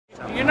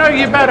You know,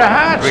 you better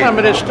hide some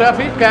of this stuff.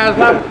 These guys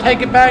like to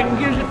take it back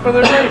and use it for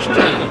the race team.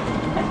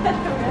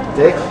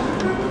 Dick,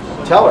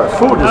 tell her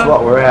food is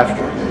what we're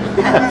after.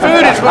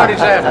 Food is what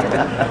he's after.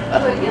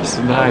 It's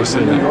nice,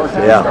 isn't it?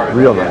 Yeah,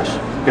 real nice.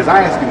 Because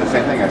I asked him the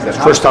same thing. I said,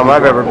 First time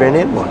I've ever been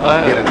in one.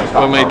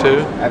 Well, me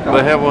too.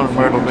 They have one in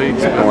Myrtle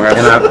Beach.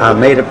 And I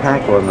made a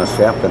pact with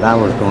myself that I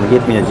was going to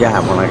get me a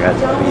job when I got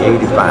to be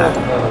 85.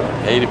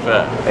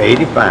 85.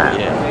 85.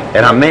 Yeah.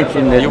 And I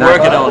mentioned that. You're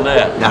working on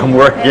that. I'm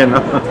working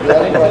on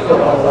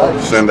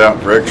it. Send out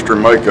for extra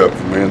makeup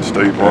for me and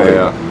Steve.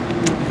 yeah.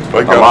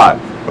 They got, A lot.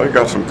 They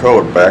got some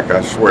color back.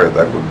 I swear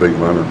that would be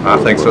Leonard. I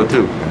think so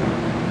too.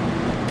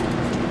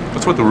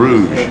 What's with the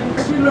rouge?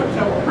 You look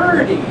so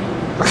pretty.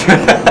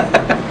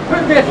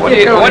 What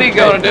are you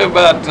going to do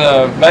about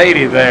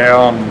Beaty there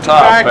on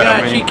top? My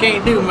God, she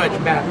can't do much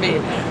about me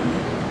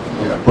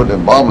now. Yeah, put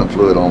embalming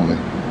fluid on me.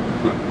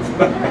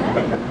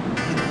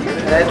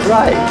 That's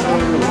right.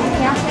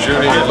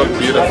 Junie, you look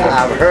beautiful.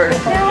 I've heard.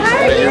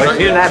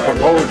 You're not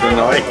proposing,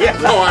 though.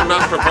 No, I'm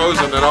not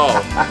proposing at all.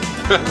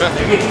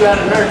 They get you out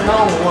of nursing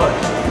home or what?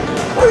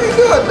 What are you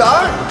doing,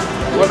 Doc?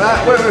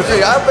 I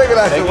figured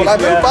I said, well, I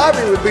knew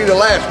Bobby would be the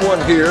last one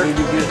here.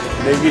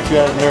 They get you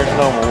out of nursing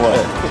home or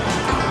what?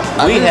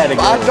 I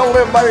told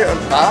everybody an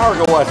hour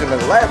ago, I said, the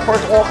last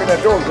person walking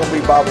that door is going to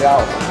be Bobby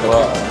Allison.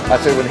 Well, I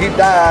said, when he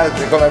dies,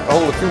 they're going to have to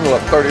hold a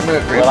funeral up 30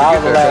 minutes for him to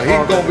get there.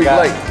 He's going to be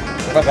late.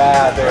 The guy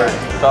out there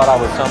thought I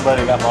was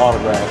somebody, got my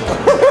autograph.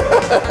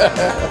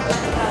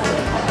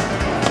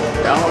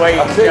 The only way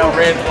you can tell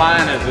Red's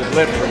lying is his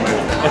lips are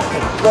moving.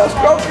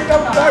 Stroking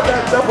up that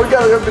stuff, we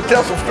got to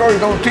tell some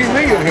stories on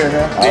TV in here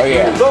now. Oh,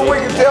 yeah. Some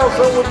we can tell,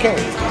 some we can't.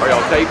 Are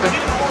y'all taping?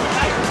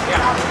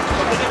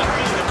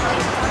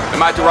 Am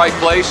I at the right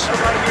place?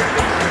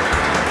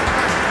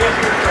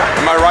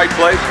 Am I right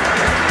place?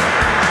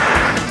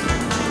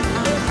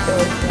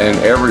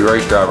 And every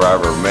race driver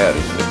I've ever met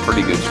is a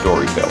pretty good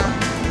storyteller.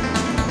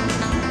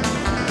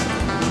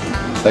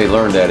 They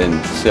learned that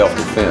in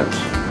self-defense.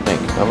 I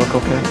think, I look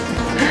okay?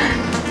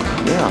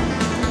 Yeah,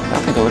 I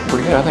think I look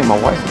pretty good. I think my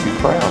wife would be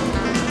proud.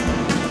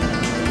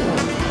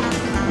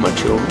 My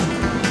children,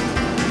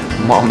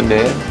 mom and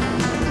dad,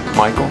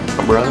 Michael,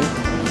 my brother.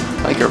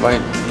 I think everybody,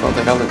 I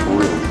think I look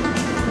real.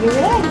 You're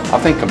ready. I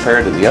think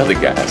compared to the other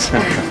guys.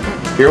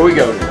 Here we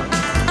go now.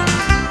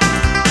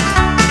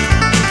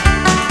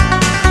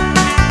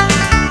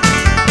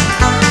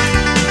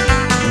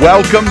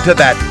 Welcome to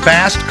that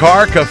Fast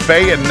Car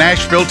Cafe in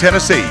Nashville,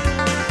 Tennessee.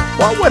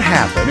 What would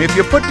happen if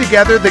you put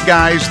together the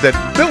guys that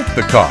built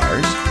the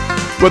cars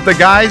with the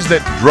guys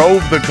that drove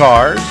the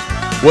cars,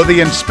 with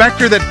the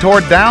inspector that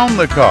tore down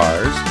the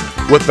cars,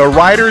 with the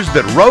writers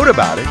that wrote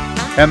about it,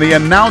 and the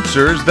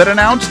announcers that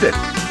announced it?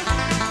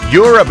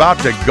 You're about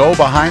to go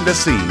behind the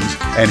scenes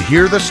and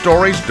hear the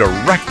stories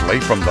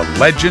directly from the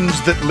legends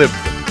that lived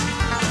them.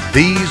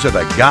 These are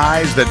the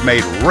guys that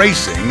made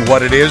racing what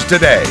it is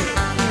today.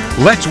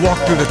 Let's walk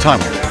through the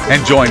tunnel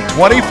and join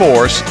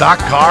 24 stock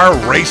car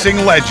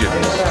racing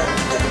legends.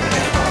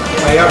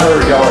 Hey, I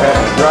heard y'all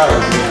having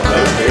drivers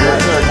meetings here.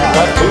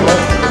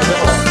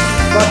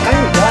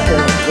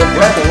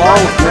 It's a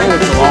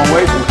long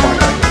way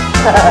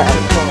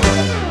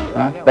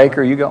from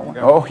Baker, you got one?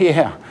 Oh,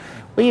 yeah.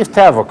 We used to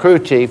have a crew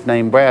chief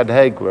named Brad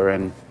Hagler,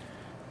 and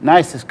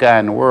nicest guy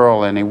in the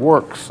world, and he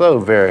worked so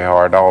very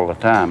hard all the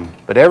time.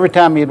 But every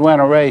time he'd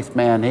win a race,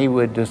 man, he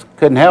would just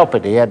couldn't help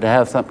it. He had to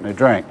have something to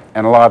drink,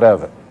 and a lot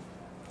of it.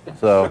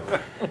 So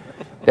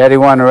Daddy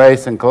won a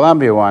race in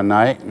Columbia one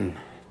night, and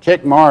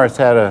Chick Morris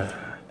had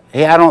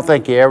I don't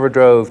think he ever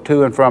drove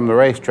to and from the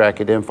racetrack.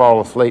 He didn't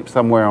fall asleep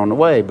somewhere on the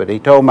way, but he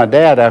told my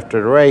dad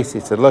after the race, he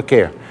said, look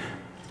here,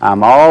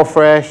 I'm all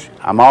fresh,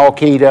 I'm all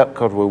keyed up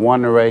because we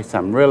won the race.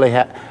 I'm really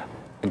happy.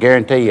 I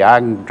guarantee you I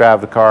can drive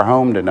the car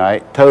home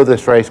tonight, tow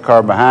this race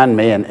car behind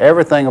me, and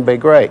everything will be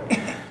great.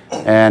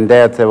 And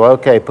Dad said, well,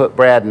 okay, put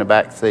Brad in the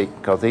back seat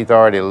because he's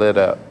already lit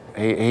up.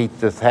 He's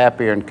just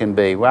happier than can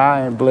be. Well,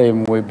 I ain't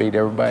believing we beat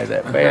everybody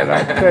that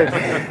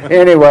bad.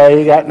 Anyway,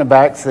 he got in the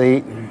back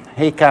seat.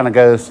 He kind of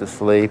goes to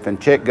sleep, and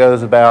Chick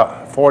goes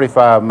about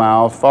 45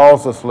 miles,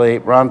 falls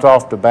asleep, runs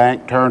off the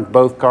bank, turns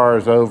both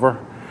cars over,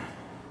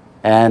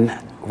 and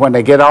when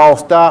they get all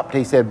stopped,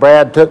 he said,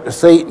 Brad took the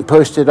seat and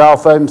pushed it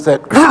off of him and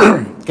said,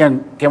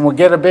 can we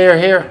get a beer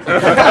here?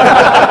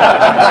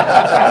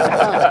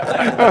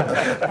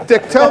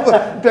 Dick,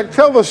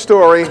 tell the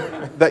story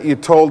that you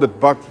told at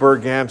Buck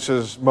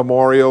Bergance's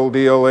memorial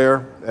deal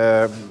there.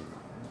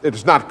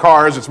 It's not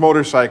cars, it's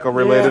motorcycle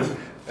related.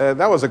 Yeah.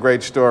 That was a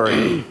great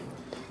story.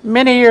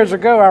 Many years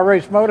ago, I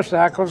raced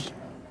motorcycles,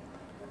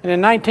 and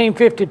in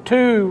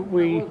 1952,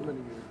 we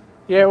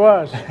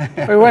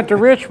went to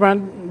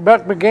Richmond.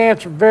 Buck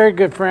Bergance, a very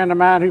good friend of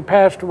mine who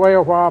passed away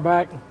a while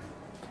back.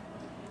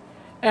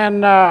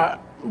 And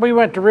we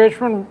went to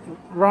Richmond,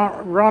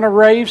 run a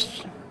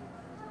race.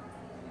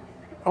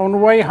 On the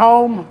way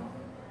home,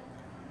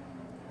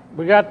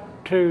 we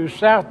got to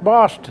South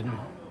Boston.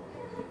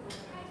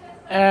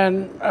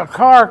 And a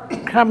car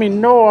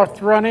coming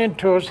north run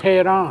into us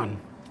head on.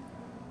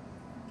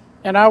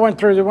 And I went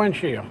through the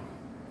windshield.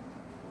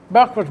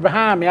 Buck was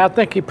behind me. I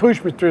think he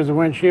pushed me through the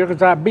windshield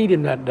because I beat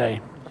him that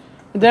day.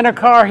 And then a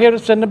car hit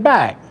us in the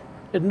back.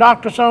 It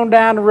knocked us on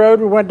down the road.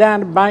 We went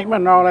down the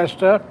embankment and all that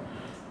stuff.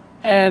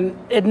 And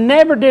it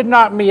never did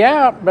knock me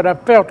out, but I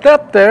felt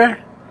up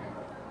there,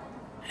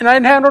 and I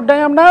didn't have no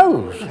damn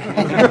nose. And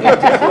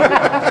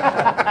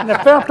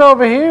I felt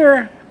over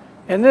here,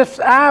 and this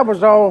eye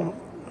was all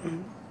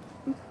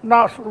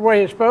not the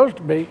way it's supposed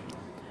to be.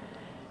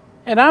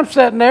 And I'm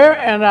sitting there,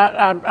 and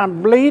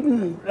I'm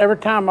bleeding every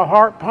time my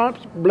heart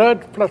pumps,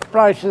 blood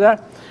splashes out,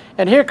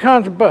 and here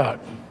comes Buck.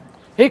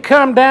 He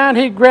come down,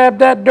 he grabbed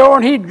that door,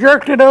 and he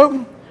jerked it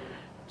open.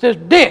 Says,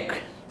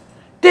 Dick,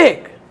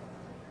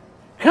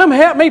 come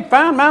help me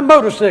find my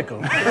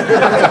motorcycle.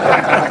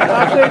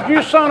 I said,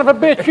 you son of a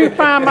bitch, you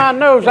find my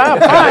nose, I'll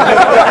find it.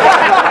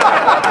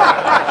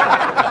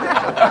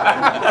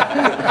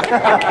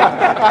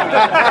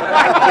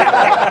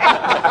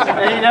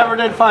 And he never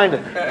did find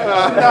it. No,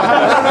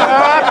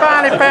 I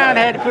finally found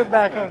it, had to put it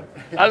back on.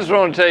 I just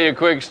want to tell you a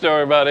quick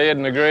story about Ed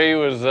and Agree.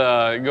 Was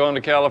going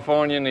to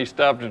California, and he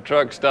stopped at a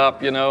truck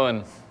stop, you know,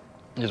 and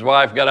his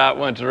wife got out,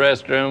 went to the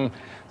restroom.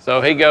 So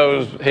he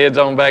goes, heads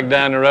on back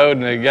down the road,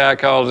 and the guy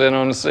calls in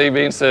on the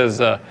CB and says,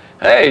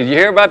 hey, did you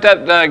hear about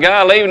that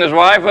guy leaving his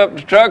wife up at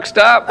the truck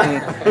stop?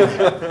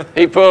 And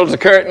he pulls the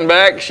curtain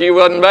back, she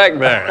wasn't back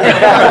there.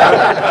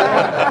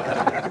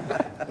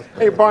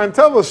 Hey, Barn,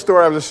 tell the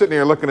story. I was just sitting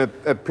here looking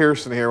at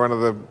Pearson here, one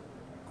of the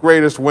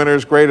greatest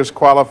winners, greatest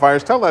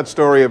qualifiers. Tell that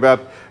story about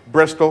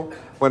Bristol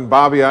when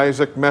Bobby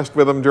Isaac messed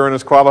with him during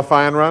his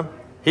qualifying run.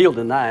 He'll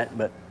deny it,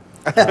 but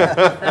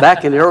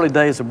back in the early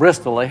days of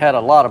Bristol, they had a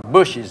lot of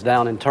bushes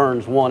down in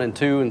turns 1 and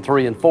 2 and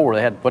 3 and 4.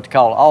 They had what they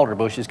call alder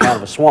bushes, kind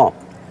of a swamp.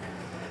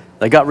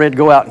 They got ready to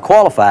go out and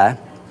qualify.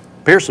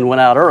 Pearson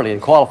went out early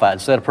and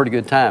qualified, set a pretty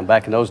good time.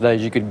 Back in those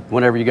days, you could,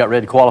 whenever you got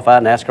ready to qualify,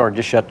 NASCAR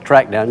just shut the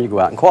track down and you go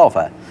out and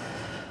qualify.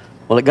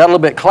 Well, it got a little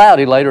bit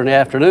cloudy later in the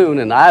afternoon,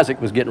 and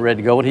Isaac was getting ready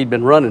to go, and he'd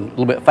been running a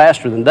little bit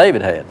faster than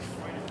David had.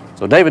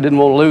 So David didn't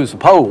want to lose the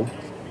pole.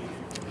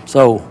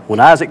 So when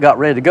Isaac got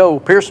ready to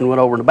go, Pearson went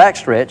over in the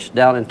backstretch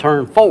down in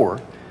turn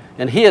 4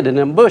 and hid in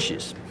them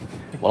bushes.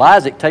 Well,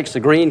 Isaac takes the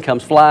green,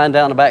 comes flying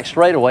down the back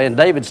straightaway, and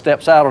David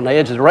steps out on the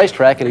edge of the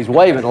racetrack, and he's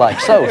waving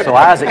like so. So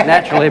Isaac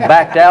naturally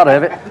backed out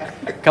of it,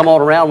 come on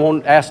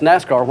around, asked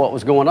NASCAR what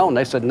was going on.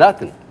 They said,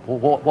 nothing.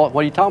 Well, what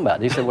are you talking about?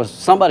 And he said, well,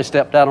 somebody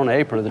stepped out on the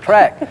apron of the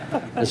track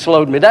and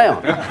slowed me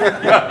down.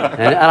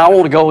 And I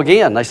want to go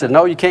again. They said,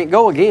 no, you can't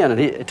go again. And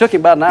it took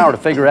him about an hour to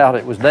figure out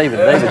it was David.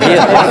 David did.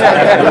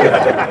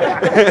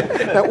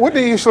 Now,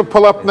 wouldn't he used to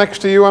pull up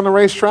next to you on the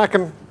racetrack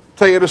and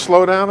tell you to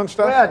slow down and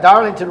stuff? Well,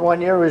 Darlington one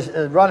year was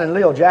running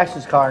Leo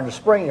Jackson's car in the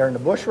spring there in the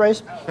bush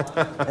race,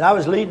 and I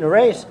was leading the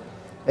race,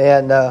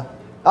 and I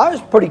was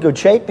in pretty good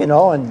shape, you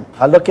know, and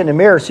I look in the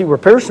mirror to see where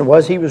Pearson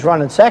was. He was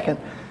running second,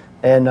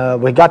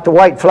 and we got the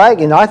white flag,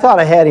 and I thought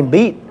I had him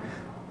beat.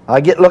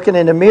 I get looking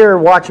in the mirror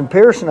watching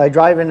Pearson. I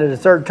drive into the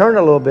third turn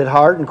a little bit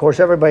hard, and of course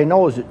everybody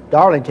knows at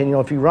Darlington, you know,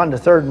 if you run the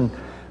third and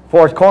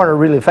fourth corner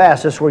really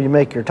fast, that's where you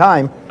make your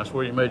time. That's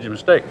where you made your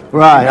mistake.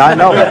 Right, I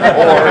know. Well,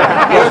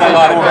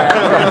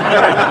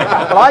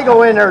 I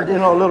go in there, you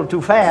know, a little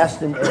too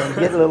fast and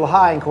get a little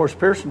high, and of course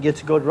Pearson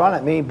gets a good run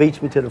at me,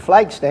 beats me to the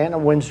flag stand,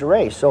 and wins the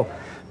race. So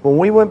when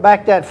we went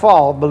back that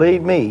fall,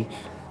 believe me,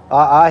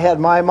 I had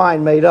my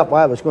mind made up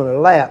I was going to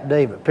lap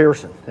David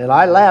Pearson. And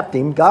I lapped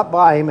him, got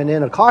by him, and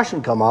then a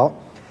caution come out.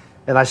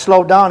 And I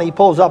slowed down. He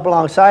pulls up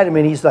alongside him,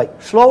 and he's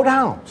like, slow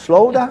down,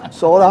 slow down,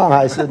 slow down.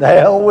 I said, the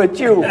hell with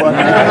you. And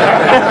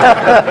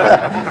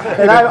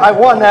I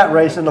won that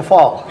race in the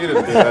fall. You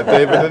didn't do that,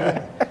 David, did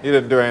you? You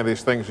didn't do any of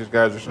these things these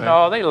guys are saying.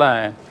 No, they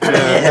lying.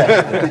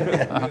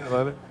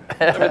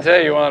 Let me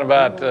tell you one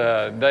about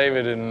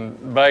David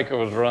and Baker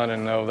was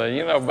running over there.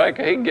 You know,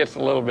 Baker, he gets a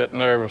little bit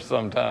nervous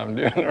sometime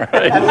during the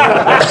race.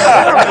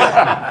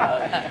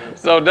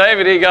 So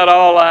David, he got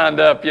all lined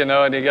up, you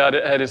know, and he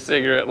had his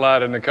cigarette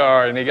light in the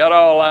car, and he got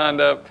all lined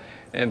up.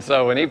 And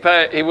so when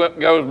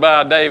goes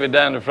by David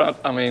down the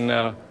front,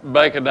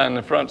 Baker down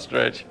the front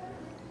stretch,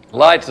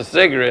 lights a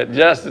cigarette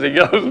just as he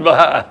goes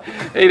by.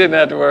 He didn't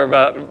have to worry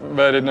about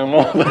it no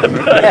more. Let me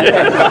tell you.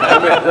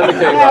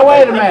 Now,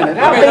 wait a minute.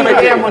 I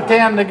beat him with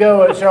 10 to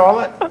go at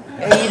Charlotte.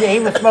 He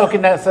was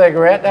smoking that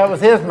cigarette. That was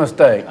his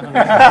mistake.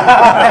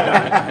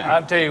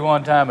 I'll tell you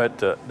one time at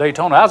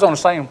Daytona, I was on the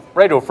same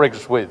radio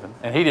frequency with him,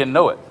 and he didn't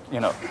know it,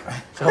 you know.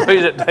 So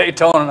he's at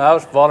Daytona, and I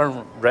was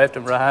following,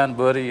 drafting behind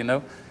Buddy, you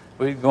know.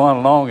 We was going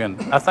along,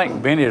 and I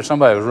think Benny or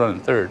somebody was running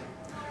third.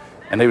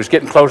 And they was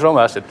getting close on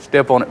me. I said,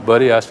 step on it,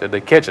 buddy. I said,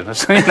 they're catching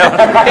us. You know?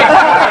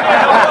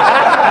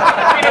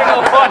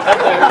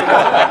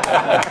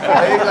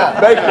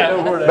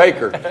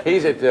 Baker,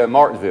 he's at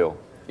Martinsville,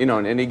 you know,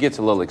 and he gets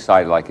a little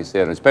excited, like he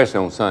said,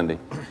 especially on Sunday.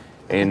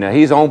 And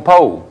he's on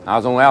pole. I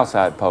was on the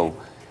outside pole.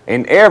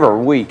 And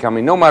every week, I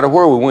mean, no matter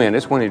where we went,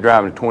 that's when he's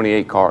driving a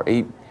 28 car.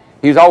 He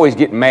was always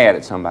getting mad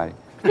at somebody.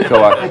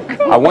 So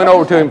I went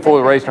over to him before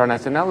the race started, and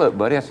I said, now look,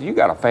 buddy, I said, you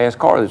got a fast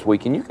car this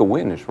week, and you can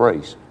win this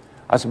race.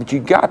 I said, but you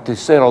got to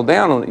settle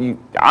down on it.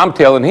 I'm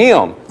telling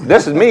him.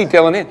 This is me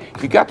telling him.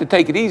 You got to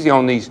take it easy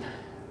on these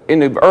in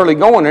the early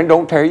going there,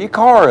 don't tear your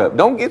car up.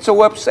 Don't get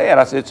so upset.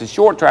 I said, it's a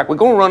short track. We're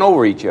going to run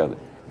over each other.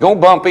 Going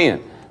to bump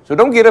in. So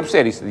don't get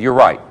upset. He said, you're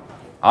right.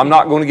 I'm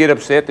not going to get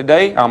upset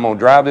today. I'm going to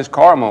drive this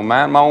car. I'm going to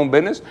mind my own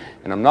business,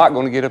 and I'm not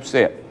going to get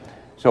upset.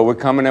 So we're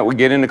coming out. We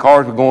get in the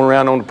cars. We're going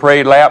around on the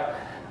parade lap.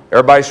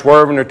 Everybody's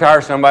swerving their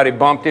tires. Somebody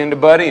bumped into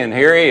Buddy, and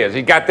here he is.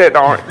 He got that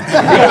arm.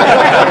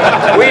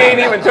 We ain't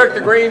even took the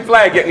green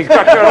flag yet, and he's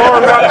got that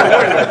arm out the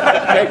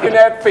window, taking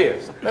that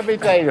fist. Let me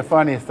tell you the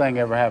funniest thing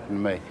ever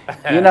happened to me.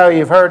 You know,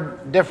 you've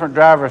heard different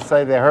drivers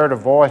say they heard a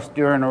voice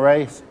during a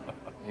race.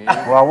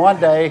 Yeah. Well,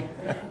 one day,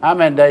 I'm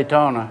in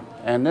Daytona,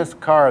 and this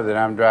car that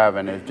I'm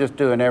driving is just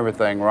doing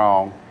everything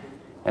wrong.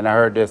 And I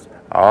heard this,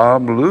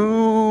 I'm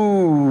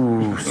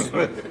loose.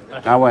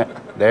 I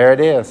went, there it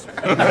is.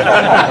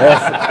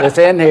 It's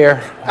in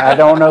here. I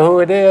don't know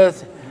who it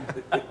is.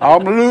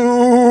 I'm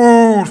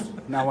loose.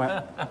 And I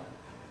went,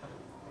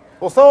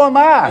 well, so am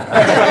I.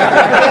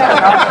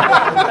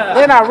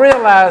 Then I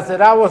realized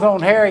that I was on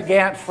Harry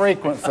Gant's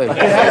frequency. We were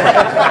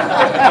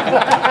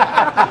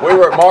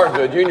at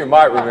Martinsville. Junior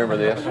might remember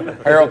this.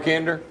 Harold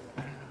Kinder.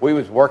 We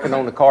was working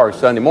on the car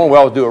Sunday morning. We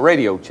always do a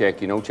radio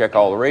check, you know, check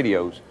all the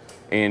radios.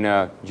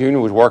 And Junior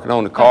was working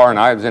on the car, and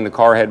I was in the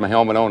car, had my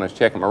helmet on, I was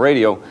checking my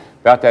radio.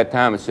 About that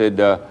time, I said,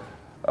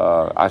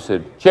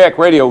 check,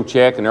 radio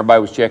check, and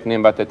everybody was checking in.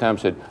 About that time, I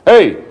said,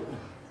 hey,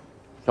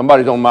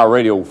 somebody's on my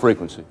radio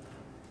frequency.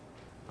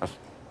 I said,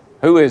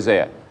 who is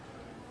that?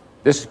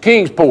 This is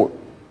Kingsport. I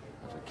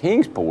said,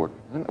 Kingsport?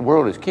 What in the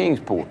world is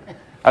Kingsport?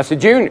 I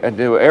said, Junior,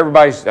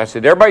 everybody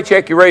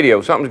check your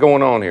radio. Something's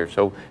going on here.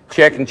 So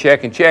checking.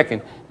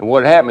 And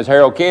what happened is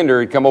Harold Kinder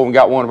had come over and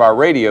got one of our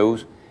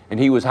radios, and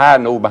he was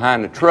hiding over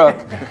behind the truck.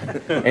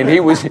 And he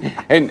was,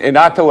 and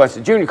I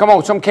said, Junior, come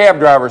on, some cab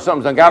driver or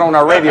something got on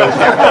our radio.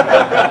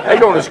 They're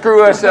going to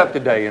screw us up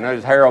today. And it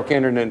was Harold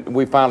Kinder, and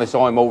we finally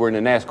saw him over in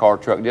the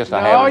NASCAR truck just to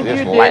have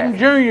this laugh. No, you didn't.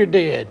 Junior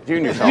did.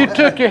 Junior saw You it.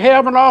 took your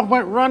helmet off,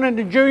 went running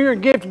to Junior,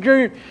 and gave to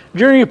Junior.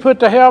 Junior put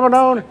the helmet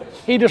on.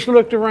 He just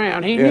looked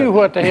around. He knew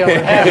what the hell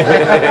had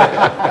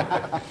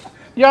happened.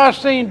 Y'all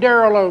seen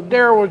Darrell.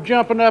 Darrell was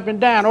jumping up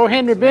and down. Oh,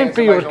 Henry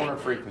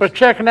Benfield was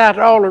checking out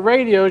all the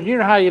radios. You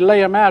know how you lay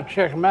them out,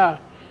 check them out.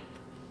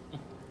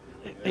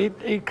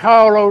 He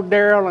called old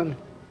Darrell, and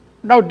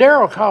no,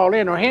 Darrell called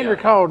in, or Henry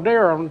called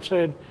Darrell and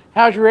said,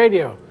 how's your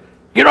radio?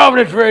 Get off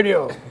this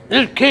radio.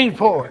 This is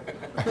Kingsport.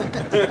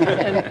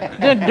 And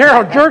then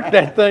Darrell jerked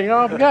that thing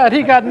off. God,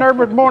 he got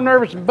more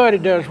nervous than Buddy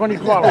does when he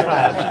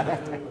qualifies.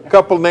 A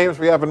couple names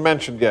we haven't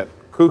mentioned yet.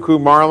 Cuckoo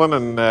Marlin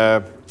and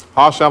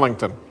Hoss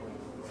Ellington.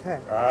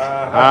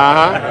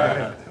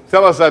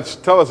 Tell us a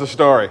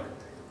story.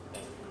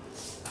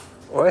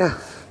 Well,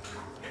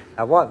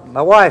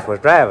 my wife was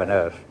driving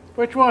us.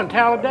 Which one,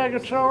 Talladega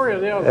story or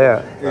the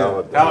other?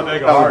 Yeah.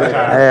 Talladega hard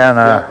time. And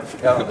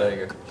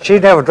Talladega. she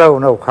never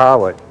drove no car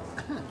with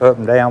up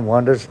and down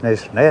windows and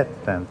this and that.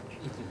 And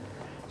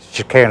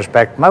she carried us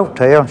back to the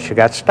motel, and she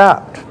got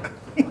stopped.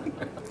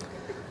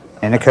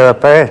 And they come up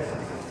there,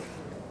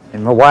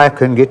 and my wife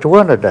couldn't get the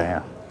window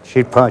down.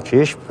 She'd punch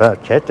this, she'd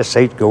punch that, the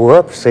seat go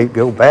up, the seat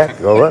go back,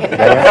 go up,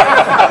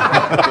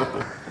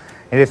 down.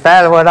 And it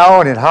finally went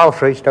on, and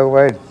Hoss reached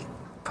over and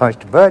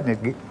punched the button,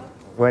 and it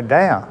went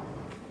down.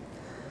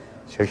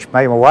 So she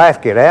made my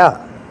wife get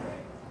out,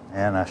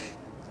 and I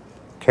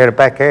carried her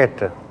back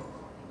there.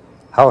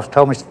 Hoss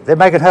told me, they're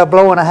making her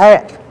blow in a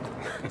hat.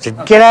 I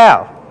said, get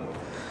out.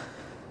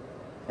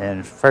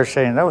 And first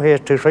thing you know,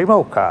 here's 2, 3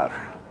 more cars.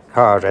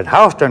 And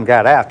Hoss done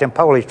got out. Them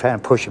police trying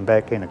to push him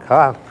back in the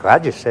car. I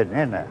just sitting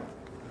in there.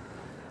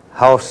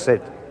 Hoss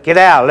said, get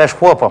out, let's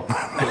whoop them.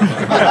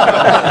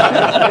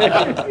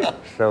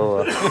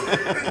 So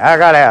I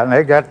got out, and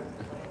they got,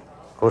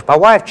 of course, my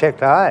wife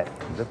checked all right.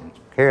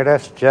 Carried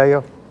us to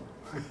jail.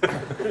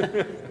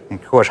 And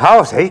of course,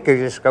 Hoss, he could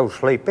just go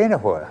sleep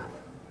anywhere.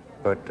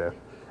 But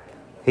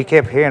he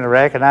kept hearing the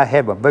racket, and I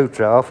had my boots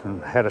off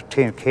and had a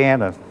tin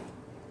can and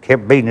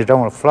kept beating it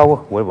on the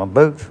floor with my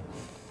boots.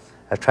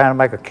 I was trying to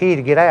make a key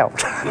to get out.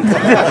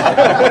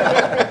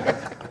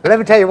 But let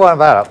me tell you one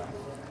about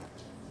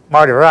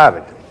Marty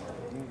Robbins.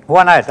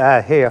 One night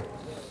I hear,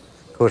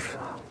 of course,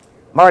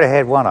 Marty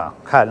had one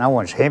of Cotton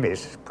Owens'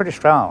 Hemis, pretty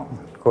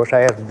strong. Of course, I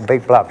had a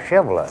big block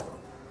Chevrolet.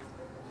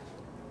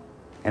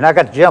 And I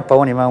got to jump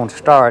on him on the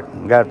start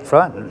and got in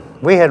front, and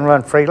we hadn't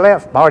run free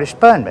left. Marty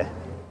spun me.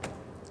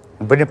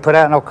 We didn't put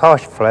out no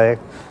caution flag.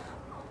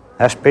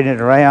 I spun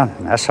it around,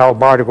 and I saw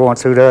Marty going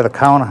through the other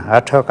corner. I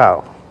took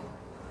off.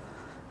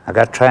 I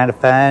got trying to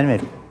find him,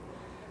 and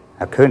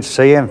I couldn't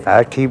see him.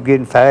 I'd keep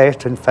getting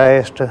faster and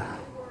faster.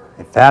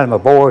 And finally my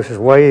boys was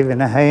waving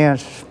their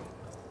hands.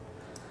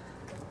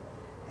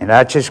 And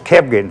I just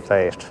kept getting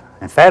faster.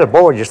 And finally the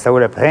boy just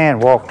threw up a hand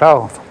and walked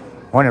off.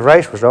 When the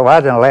race was over,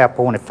 I done a lap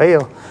on the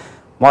field.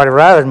 Marty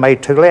Robbins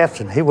made 2 laps,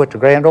 and he went to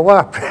Grand Ole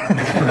Opry.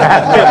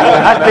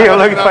 I still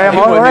looking for him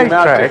on the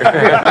racetrack.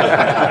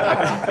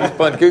 He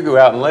spun Cuckoo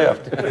out and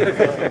left.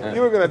 You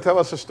were going to tell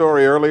us a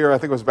story earlier. I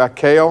think it was about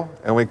Cale,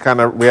 and we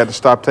had to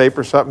stop tape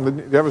or something.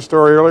 Did you have a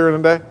story earlier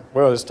in the day?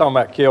 Well, it's talking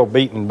about Cale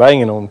beating and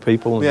banging on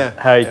people and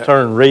how he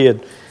turned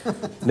red.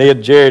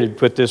 Ned Jerrett had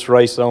put this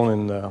race on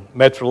in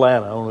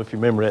Metrolina. I don't know if you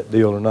remember that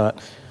deal or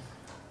not.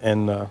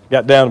 And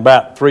got down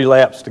about 3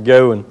 laps to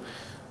go, and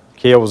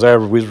Cale was there.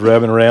 We was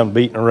rubbing around,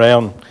 beating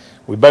around.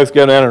 We both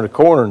got down in the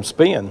corner and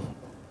spin.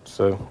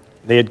 So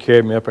Ned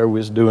carried me up there. We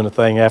was doing a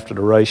thing after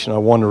the race, and I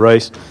won the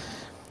race.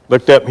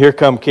 Looked up, and here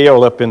come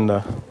Cale up in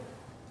the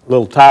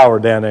little tower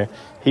down there.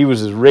 He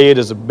was as red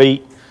as a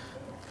beet.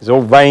 His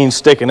old veins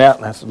sticking out,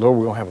 and I said, Lord,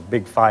 we're going to have a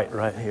big fight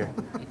right here.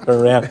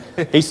 Turn around.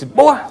 He said,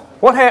 boy,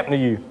 what happened to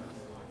you?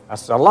 I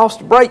said, I lost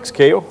the brakes,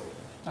 Cale.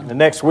 And the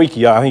next week,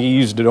 I think he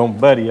used it on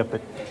Buddy up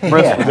at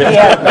Bristol. He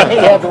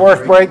had the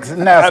worst brakes in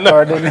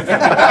NASCAR, didn't he?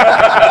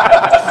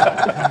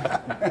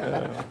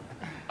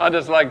 I'd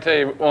just like to tell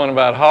you one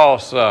about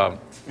Hoss.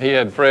 He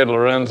had Fred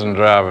Lorenzen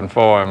driving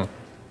for him.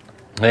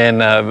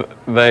 And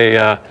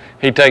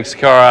he takes the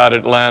car out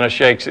of Atlanta,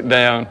 shakes it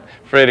down.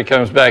 Freddie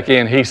comes back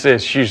in. He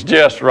says, she's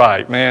just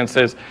right, man.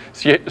 Says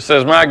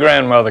my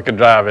grandmother could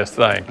drive this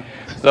thing.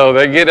 So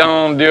they get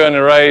on during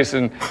the race,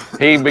 and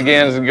he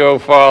begins to go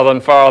farther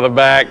and farther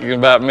back.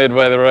 About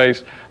midway the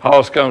race,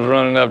 Hoss comes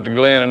running up to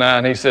Glen and I,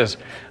 and he says,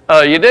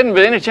 you didn't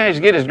by any chance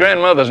get his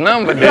grandmother's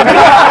number, did you?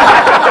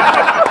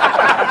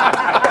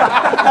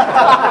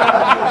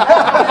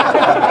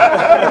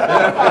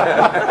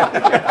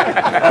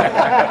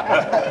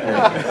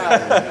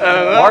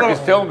 Marcus,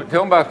 tell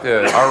them about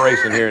our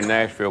racing here in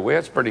Nashville. We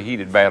had some pretty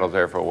heated battles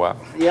there for a while.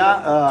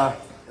 Yeah,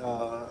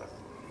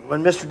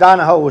 when Mr.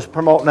 Donahoe was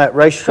promoting that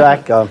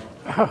racetrack,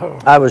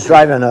 I was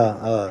driving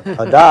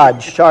a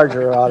Dodge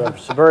Charger out of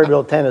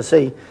Squierville,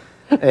 Tennessee,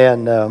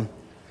 and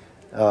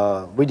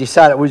we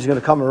decided we was going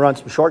to come and run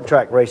some short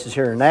track races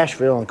here in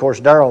Nashville. And of course,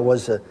 Darrell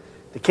was the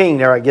king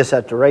there, I guess,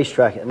 at the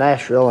racetrack at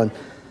Nashville,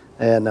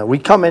 and we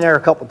come in there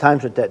a couple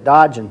times with that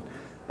Dodge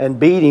and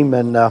beat him.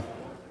 And the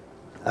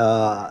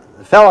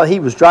fella he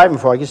was driving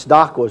for, I guess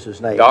Doc was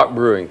his name. Doc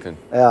Brewington.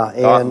 Yeah,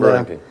 Doc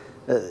Brewington.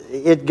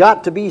 It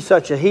got to be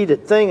such a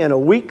heated thing and a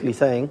weekly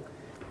thing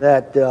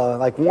that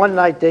like one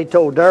night they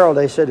told Darrell,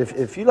 they said,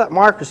 if you let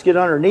Marcus get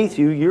underneath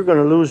you, you're going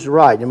to lose the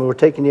ride. And we're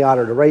taking you out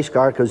of the race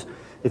car because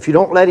if you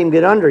don't let him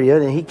get under you,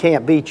 then he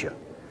can't beat you.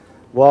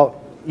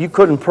 Well, you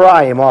couldn't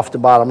pry him off the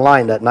bottom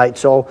line that night,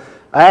 so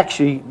I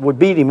actually would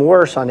beat him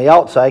worse on the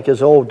outside because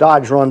the old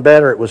Dodge run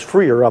better. It was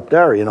freer up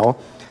there, you know.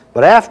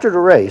 But after the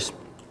race,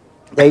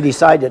 they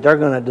decide that they're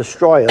going to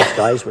destroy us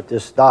guys with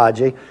this Dodge.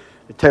 They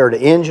tear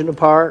the engine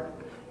apart.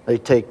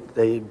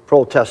 They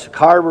protest the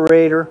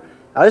carburetor.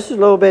 Now, this is a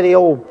little bitty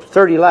old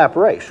 30-lap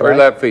race, right?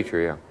 30-lap feature,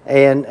 yeah.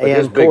 And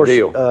of course,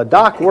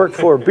 Doc worked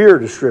for a beer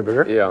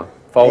distributor. Yeah,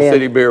 Fall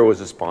City Beer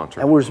was a sponsor.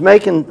 And we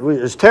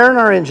was tearing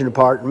our engine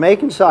apart and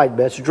making side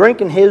bets,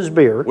 drinking his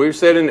beer. We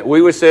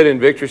would sit in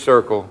Victory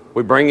Circle.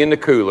 We bring in the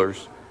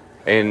coolers,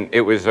 and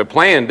it was a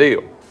planned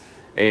deal.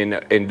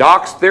 And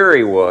Doc's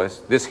theory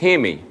was this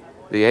Hemi.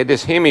 They had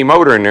this Hemi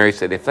motor in there. He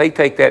said, if they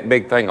take that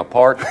big thing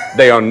apart,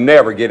 they'll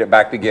never get it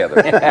back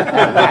together.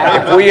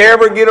 If we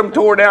ever get them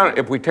tore down,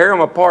 if we tear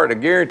them apart, I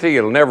guarantee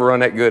it'll never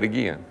run that good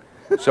again.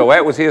 So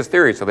that was his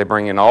theory. So they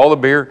bring in all the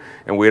beer,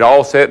 and we'd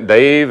all sit,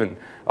 Dave, and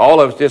all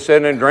of us just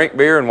sit and drink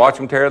beer and watch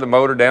them tear the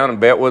motor down and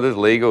bet whether it's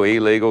legal,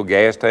 illegal,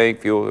 gas tank,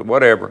 fuel,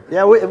 whatever.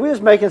 Yeah, we was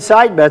making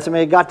side bets. I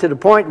mean, it got to the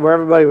point where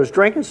everybody was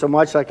drinking so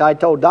much, like I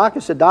told Doc, I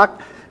said,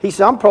 Doc, he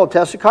said, I'm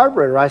protesting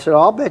carburetor. I said,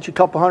 I'll bet you a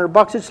couple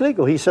 $100 it's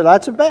legal. He said,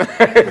 that's a bet.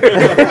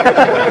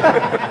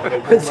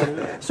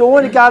 So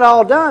when it got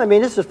all done, I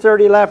mean, this is a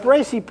 30-lap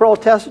race. He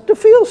protested the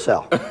fuel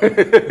cell.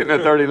 In a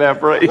 30-lap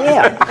race?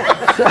 Yeah.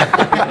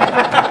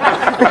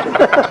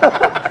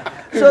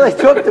 So they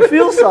took the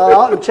fuel cell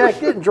out and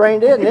checked it and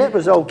drained it, and it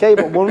was okay.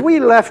 But when we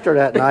left her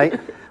that night,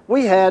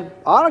 we had,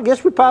 I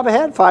guess we probably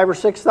had $5,000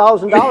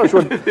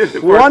 or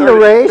 $6,000. We won the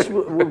race,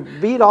 we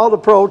beat all the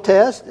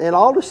protests and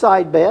all the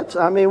side bets.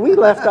 I mean, we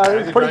left out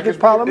a pretty good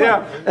pile of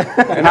money.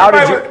 Yeah. And how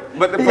did you?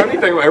 But the funny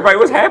thing, everybody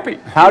was happy.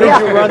 How did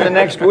you run the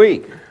next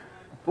week?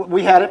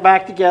 We had it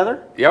back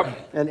together.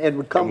 Yep. And Ed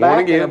would come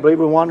back, and I believe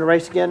we won the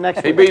race again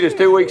next week. He beat us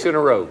 2 weeks in a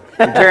row.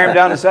 And tear him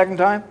down the second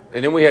time?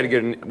 And then we had to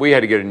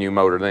get a new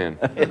motor then.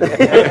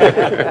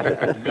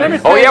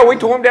 Oh yeah, we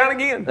tore him down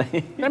again.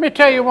 Let me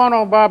tell you one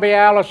on Bobby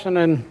Allison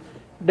and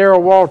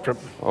Darrell Waltrip.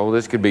 Oh,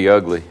 this could be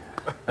ugly.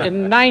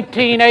 In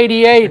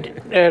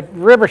 1988 at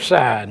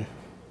Riverside,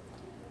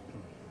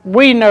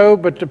 we know,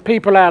 but the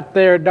people out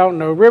there don't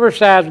know,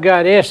 Riverside's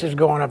got S's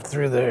going up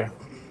through there.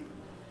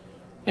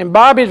 And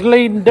Bobby's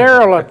leading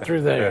Darrell up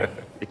through there.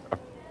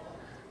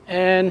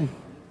 And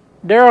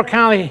Darrell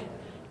kind of...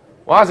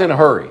 Well, I was in a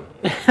hurry.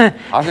 I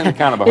was in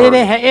kind of a hurry.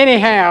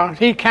 Anyhow,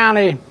 he kind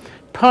of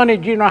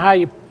punted, you know how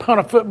you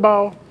punt a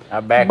football?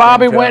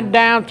 Bobby went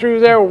down through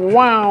there,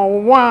 wow,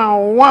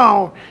 wow,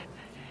 wow.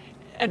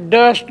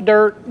 Dust,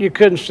 dirt, you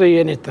couldn't see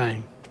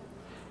anything.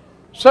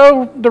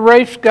 So the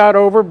race got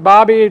over.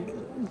 Bobby,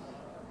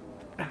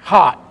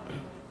 hot,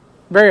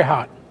 very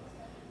hot.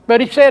 But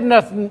he said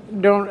nothing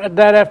during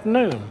that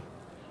afternoon.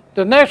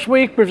 The next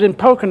week was in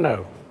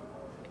Pocono.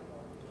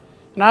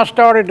 And I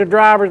started the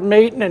driver's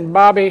meeting, and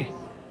Bobby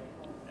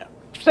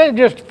said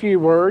just a few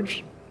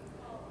words.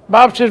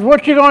 Bob says,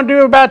 what you going to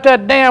do about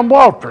that damn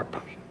Waltrip?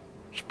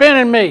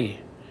 spinning me.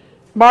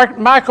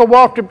 Michael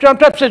Waltrip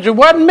jumped up and said, "It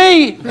wasn't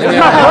me, it was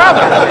my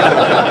brother."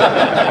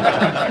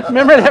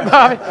 Remember that,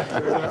 Bobby?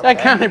 That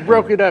kind of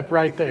broke it up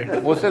right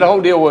there. Well, so the whole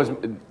deal was,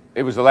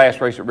 it was the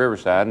last race at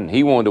Riverside, and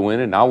he wanted to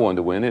win it, and I wanted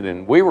to win it,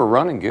 and we were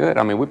running good.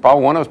 I mean,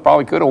 one of us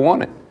probably could have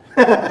won it.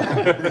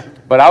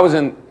 But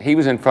he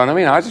was in front of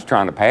me, and I was just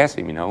trying to pass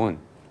him, you know, and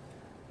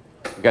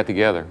we got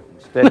together.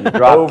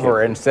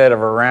 Over instead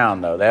of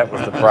around, though. That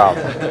was the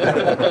problem.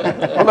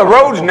 Well, the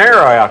road's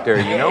narrow out there,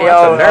 you know. It's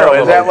a narrow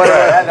is that what it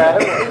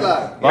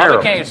is?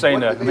 Bobby can't say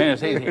nothing. Man,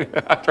 he's here.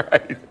 That's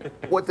right.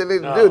 What they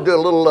need to do a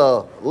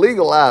little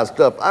legalized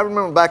stuff. I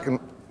remember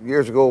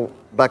years ago,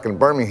 back in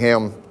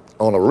Birmingham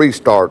on a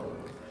restart,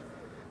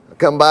 I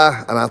come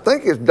by, and I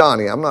think it's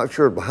Donnie, I'm not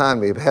sure,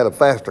 behind me, had a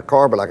faster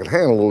car, but I could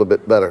handle a little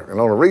bit better. And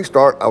on a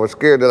restart, I was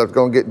scared that I was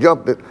going to get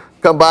jumped.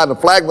 Come by, and the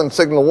flagman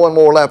signaled one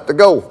more lap to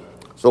go.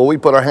 So we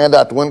put our hand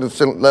out the window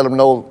to let them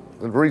know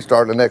to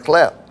restart the next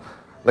lap.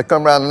 They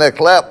come around the next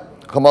lap,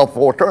 come off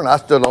 4 turn. I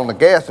stood on the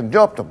gas and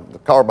jumped them. The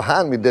car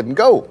behind me didn't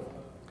go.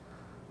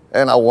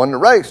 And I won the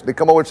race. They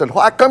come over and said,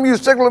 "Why come you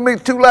signaling me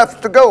 2 laps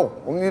to go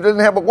when you didn't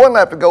have but 1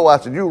 lap to go?" I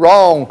said, "You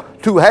wrong.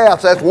 2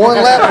 halves, that's 1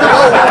 lap to go."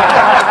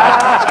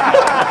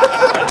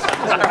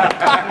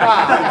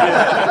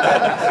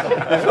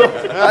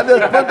 I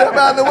just put them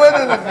out the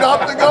window and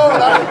dropped the goal.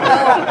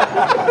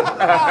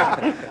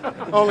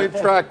 Only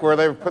track where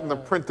they've put in the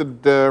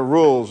printed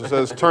rules. It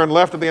says turn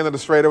left at the end of the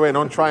straightaway and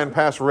don't try and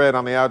pass red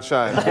on the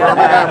outside.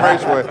 Birmingham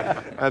Raceway.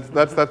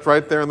 That's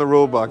right there in the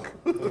rule book.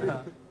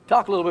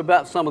 Talk a little bit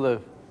about some of the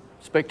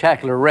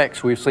spectacular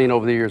wrecks we've seen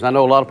over the years. I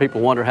know a lot of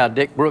people wonder how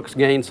Dick Brooks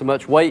gained so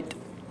much weight.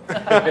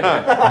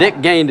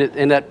 Dick gained it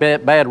in that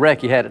bad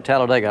wreck he had at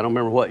Talladega. I don't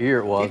remember what year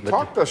it was. He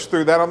talked us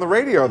through that on the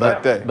radio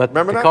that day. But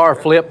remember the that? car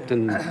flipped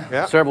and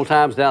several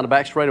times down the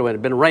back straightaway. It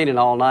had been raining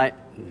all night.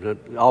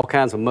 All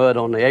kinds of mud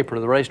on the apron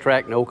of the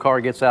racetrack. And the old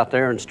car gets out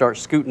there and starts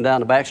scooting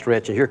down the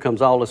backstretch, and here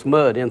comes all this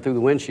mud in through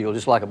the windshield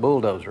just like a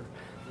bulldozer.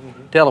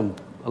 Tell them,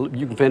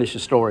 you can finish the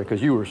story,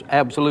 because you were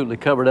absolutely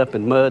covered up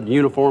in mud. The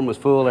uniform was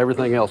full,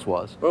 everything else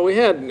was. Well, we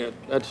had,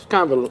 that's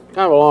kind of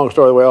a long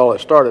story the way all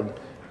that started.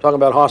 Talking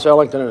about Hoss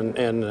Ellington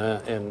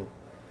and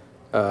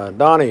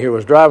Donnie, who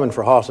was driving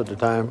for Hoss at the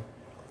time,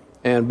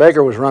 and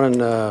Baker was running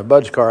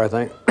Bud's car, I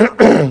think.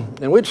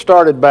 And we'd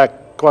started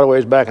back quite a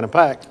ways back in the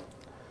pack,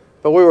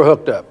 but we were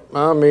hooked up.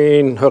 I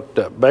mean, hooked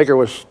up. Baker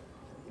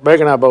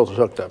and I both was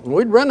hooked up. And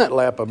we'd run that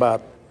lap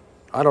about,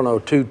 I don't know,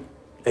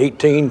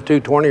 2:18,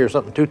 2:20 or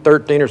something,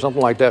 2:13 or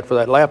something like that for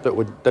that lap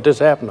that this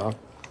happened on.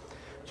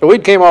 So we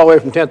came all the way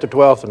from 10th to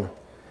 12th,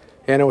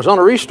 and it was on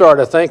a restart,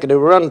 I think, and they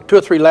were running 2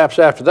 or 3 laps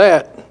after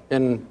that.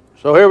 And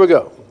so here we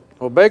go.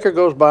 Well, Baker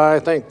goes by. I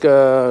think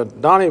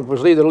Donnie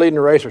was either leading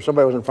the race or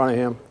somebody was in front of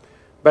him.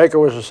 Baker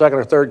was the 2nd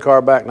or 3rd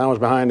car back, and I was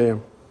behind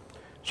him.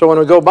 So when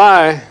we go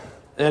by,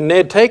 and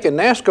they'd taken,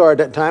 NASCAR at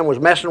that time was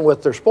messing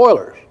with their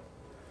spoilers.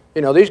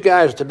 You know, these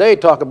guys today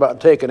talk about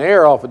taking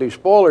air off of these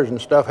spoilers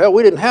and stuff. Hell,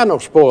 we didn't have no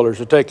spoilers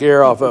to take the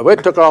air off of. We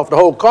took off the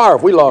whole car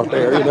if we lost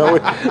air, you know.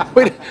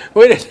 we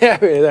didn't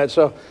have any of that.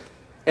 So,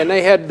 and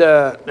they had,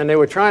 and they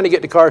were trying to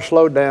get the car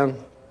slowed down,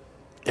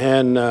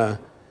 and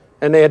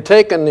they had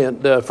taken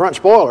the front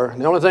spoiler.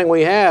 And the only thing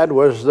we had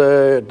was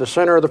the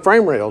center of the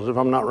frame rails, if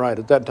I'm not right,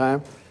 at that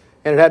time.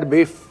 And it had to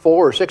be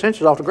 4 or 6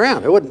 inches off the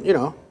ground. It wouldn't, you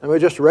know, it was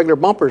just regular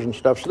bumpers and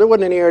stuff, so there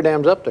wasn't any air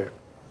dams up there.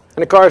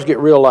 And the cars get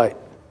real light.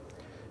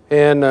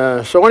 And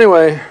so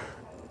anyway,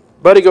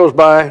 Buddy goes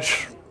by,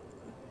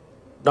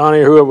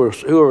 Donnie,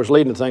 whoever was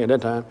leading the thing at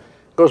that time,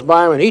 goes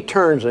by him and he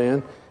turns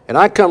in, and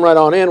I come right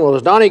on in. Well,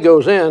 as Donnie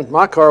goes in,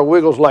 my car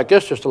wiggles like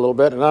this just a little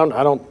bit, and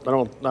I don't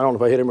know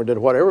if I hit him or did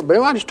whatever, but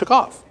I just took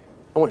off.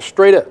 I went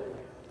straight up.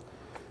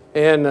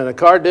 And the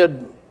car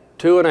did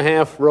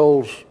 2.5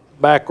 rolls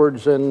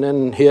backwards and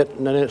then hit,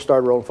 and then it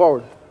started rolling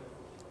forward.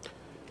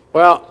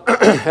 Well,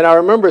 and I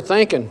remember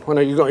thinking, when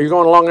you're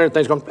going along there and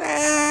things going,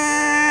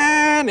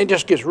 and it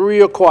just gets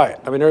real quiet.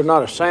 I mean, there's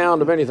not a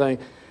sound of anything.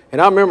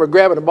 And I remember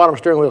grabbing the bottom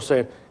steering wheel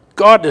saying,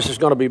 God, this is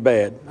going to be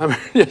bad. I mean,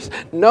 just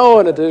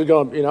knowing that this is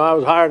going to, you know, I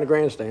was higher in the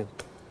grandstand.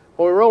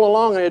 Well, we rolled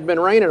along, and it had been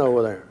raining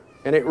over there.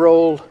 And it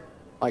rolled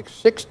like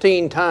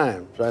 16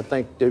 times, I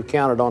think they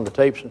counted on the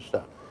tapes and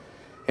stuff.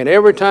 And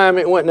every time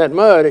it went in that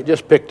mud, it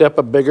just picked up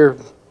a bigger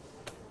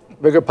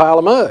pile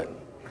of mud.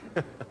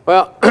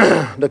 Well,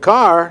 the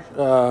car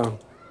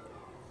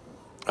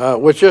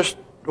was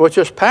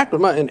just packed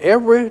with mud, and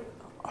every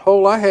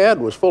hole I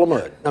had was full of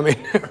mud. I mean,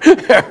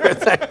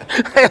 everything.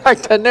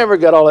 Like I never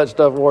got all that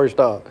stuff washed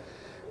off.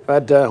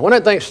 But when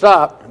that thing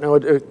stopped, now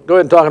go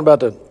ahead and talk about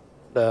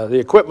the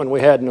equipment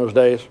we had in those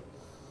days.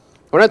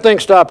 When that thing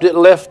stopped, it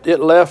left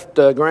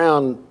the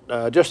ground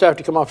just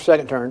after you come off the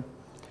 2nd turn,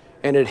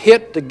 and it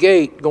hit the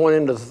gate going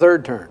into the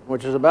 3rd turn,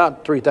 which is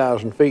about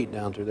 3,000 feet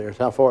down through there. That's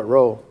how far it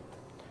rolled.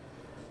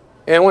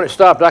 And when it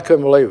stopped, I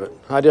couldn't believe it.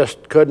 I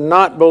just could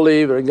not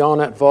believe it had gone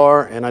that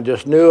far, and I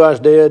just knew I was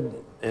dead.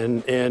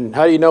 And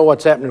how do you know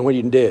what's happening when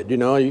you're dead? You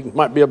know, you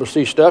might be able to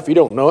see stuff. You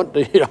don't know it.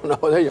 You don't know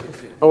whether you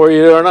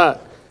do or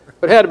not.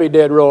 But it had to be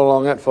dead rolling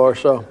along that far.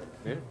 So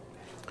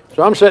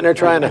So I'm sitting there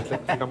trying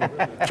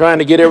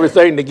to get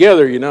everything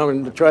together, you know,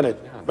 and trying to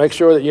make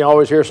sure that you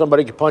always hear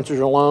somebody punches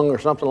your lung or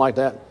something like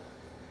that.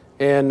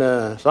 And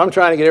so I'm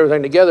trying to get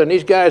everything together, and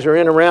these guys are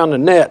in around the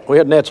net. We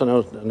had nets in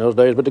those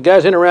days, but the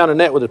guy's in around the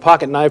net with his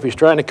pocket knife. He's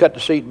trying to cut the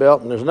seat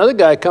belt, and there's another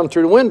guy come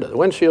through the window. The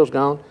windshield's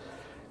gone.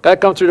 Guy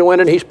come through the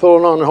window, and he's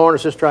pulling on the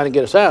harnesses trying to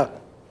get us out.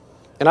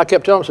 And I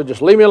kept telling him, I said,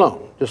 just leave me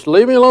alone. Just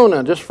leave me alone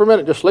now, just for a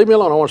minute. Just leave me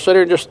alone. I want to sit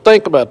here and just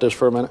think about this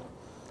for a minute.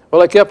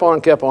 Well, they kept on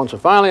and kept on. So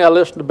finally, I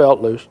listened to the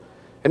belt loose.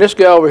 And this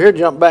guy over here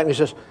jumped back and he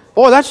says,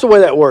 boy, that's the way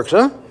that works,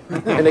 huh?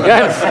 And the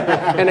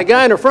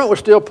guy in the front was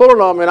still pulling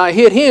on me, and I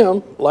hit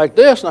him like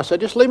this, and I said,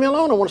 just leave me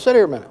alone. I want to sit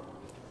here a minute.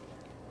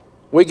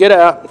 We get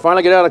out,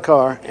 finally get out of the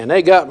car, and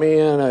they got me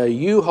in a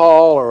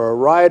U-Haul or a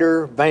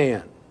Ryder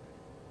van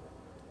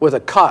with a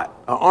cot,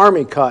 an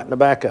Army cot in the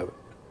back of it.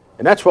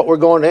 And that's what we're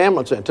going to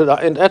ambulance in.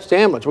 And that's the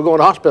ambulance we're going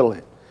to hospital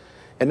in.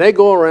 And they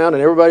go around,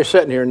 and everybody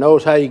sitting here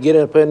knows how you get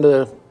up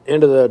into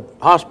the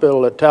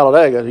hospital at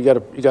Talladega.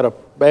 You got a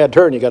bad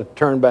turn, you got to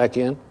turn back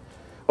in.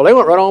 Well, they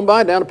went right on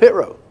by down the pit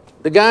road.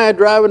 The guy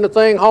driving the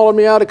thing, hauling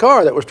me out of the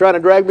car that was trying to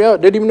drag me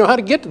out, didn't even know how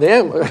to get to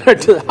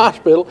the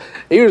hospital.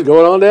 He was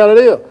going on down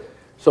the hill.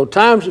 So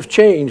times have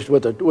changed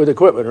with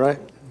equipment, right?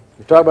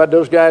 You talk about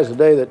those guys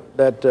today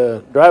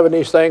that driving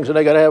these things, and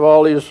they got to have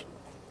all these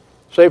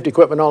safety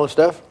equipment, all that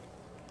stuff.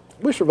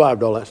 We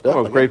survived all that stuff.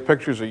 Well, great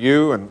pictures of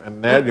you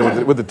and Ned, you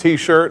know, with the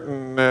T-shirt,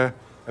 and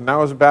that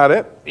was about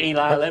it.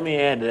 Eli, let me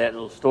add to that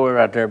little story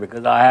right there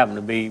because I happen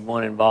to be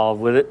one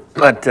involved with it.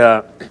 But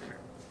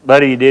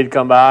Buddy did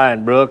come by,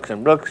 and Brooks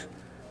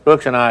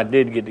and I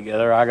did get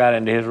together. I got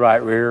into his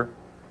right rear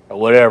or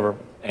whatever,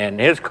 and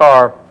his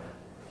car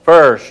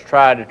first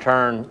tried to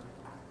turn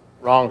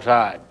wrong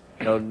side,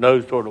 you know,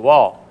 nose toward the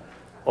wall.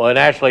 Well, and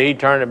actually he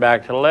turned it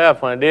back to the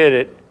left. When it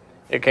did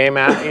it came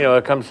out, you know,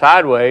 it comes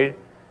sideways,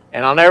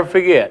 and I'll never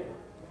forget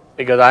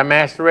because I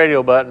mashed the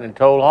radio button and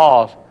told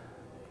Hoss,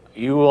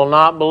 you will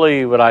not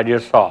believe what I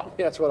just saw.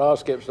 Yeah, that's what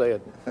Hoss kept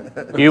saying.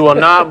 You will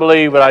not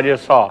believe what I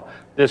just saw.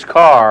 This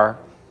car,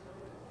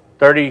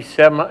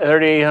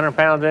 3,800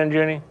 pounds in,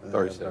 Junie?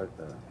 37.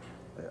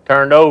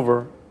 Turned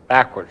over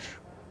backwards.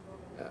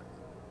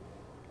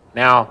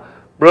 Now,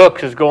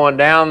 Brooks is going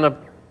down the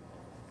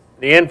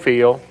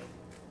infield,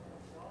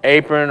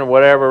 apron or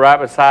whatever, right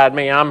beside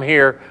me. I'm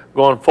here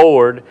going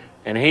forward,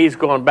 and he's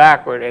going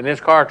backward, and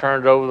this car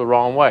turns over the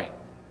wrong way.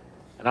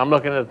 And I'm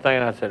looking at the thing,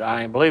 and I said,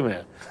 I ain't believing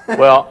it.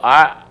 Well,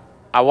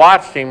 I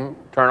watched him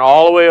turn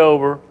all the way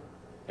over,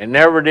 and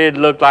never did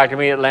look like to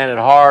me it landed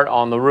hard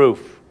on the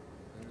roof.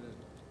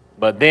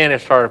 But then it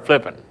started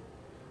flipping.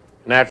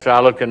 And naturally, I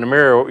looked in the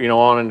mirror, you know,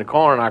 on in the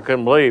corner, and I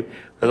couldn't believe,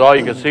 because all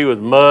you could see was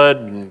mud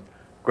and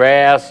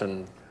grass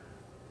and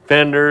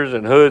fenders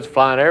and hoods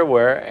flying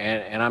everywhere.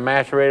 And I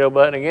mashed the radio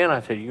button again.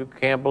 I said, you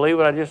can't believe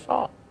what I just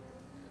saw.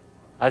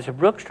 I said,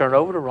 Brooks turned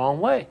over the wrong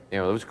way.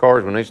 Yeah, those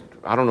cars, when they,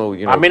 I don't know,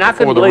 you know. I mean, I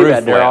couldn't believe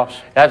that, Darrell.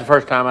 That's the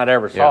first time I'd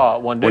ever saw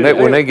it. When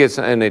they get,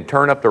 and they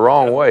turn up the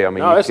wrong way, I mean.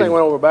 No, this thing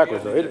went over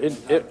backwards, though.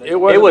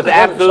 It was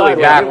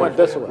absolutely backwards. It went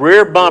this way.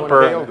 Rear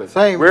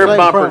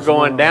bumper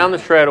going down the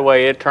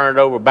straightaway, it turned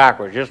over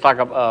backwards, just like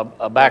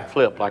a back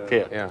flip like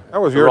this. Yeah. That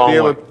was your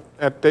deal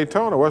at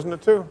Daytona, wasn't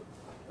it, too?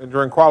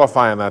 During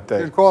qualifying that day.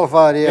 He was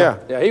qualified, yeah.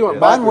 Yeah, he went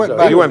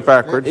backwards. He went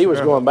backwards. He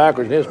was going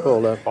backwards and his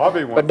pulled up.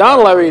 But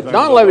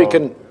Donlavey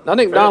can, I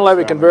think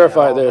Donlavey can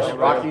verify this.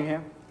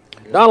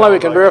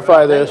 Donlavey can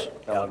verify this.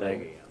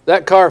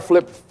 That car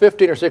flipped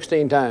 15 or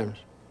 16 times.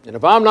 And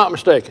if I'm not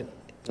mistaken,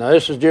 now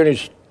this is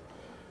Junie's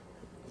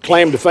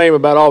claim to fame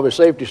about all of his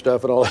safety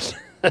stuff and all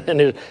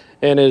that,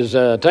 and his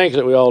tanks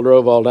that we all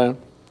drove all down.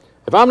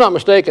 If I'm not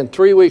mistaken,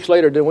 3 weeks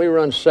later, didn't we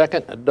run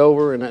second at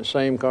Dover in that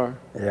same car?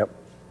 Yep.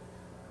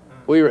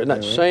 We were in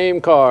that same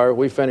car,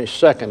 we finished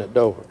second at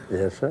Dover.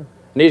 Yes, sir. And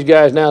these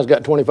guys now has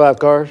got 25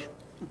 cars.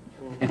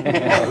 I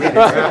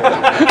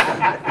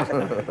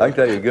can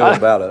tell you good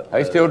about it.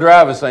 They still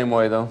drive the same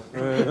way, though.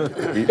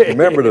 You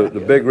remember the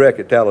big wreck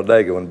at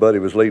Talladega when Buddy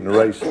was leading the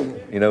race?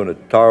 You know, and the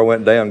tire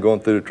went down going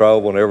through the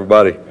trouble and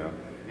everybody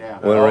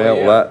went around.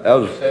 Yeah. Well, that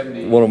was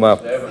one of my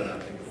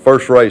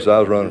first race I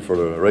was running for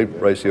the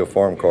Race Hill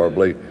Farm car, I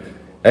believe.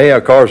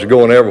 Anyhow, cars are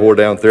going everywhere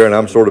down there, and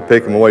I'm sort of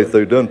picking my way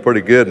through, doing pretty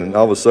good, and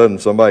all of a sudden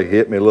somebody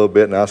hit me a little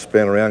bit, and I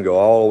spin around, go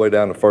all the way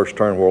down the first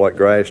turn where like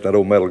grass and that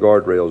old metal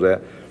guardrail's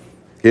at.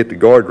 Hit the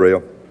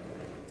guardrail.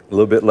 A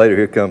little bit later,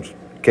 here comes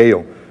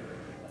Cale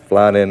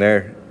flying in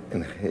there,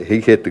 and he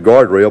hit the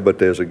guardrail, but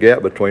there's a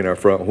gap between our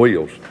front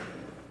wheels.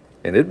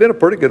 And it'd been a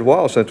pretty good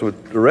while since the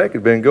wreck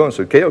had been going,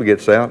 so Cale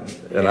gets out,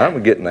 and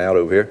I'm getting out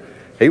over here.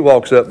 He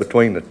walks up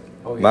between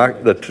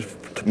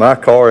my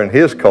car and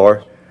his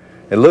car,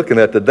 and looking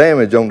at the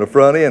damage on the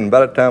front end.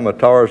 By the time the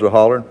tires are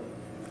hollering,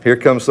 here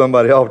comes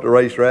somebody off the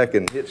racetrack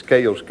and hits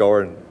Cale's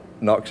car and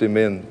knocks him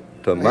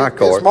into my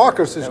car. It's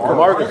Marcus's car.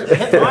 Marcus.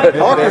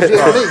 Marcus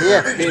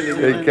hit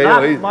me,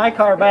 yeah. My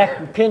car back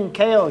and pinned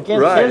Cale against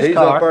his car. Right, he's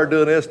up there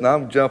doing this, and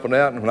I'm jumping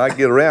out, and when I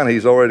get around,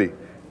 he's already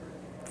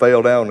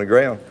fell down on the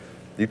ground.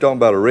 You talking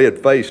about a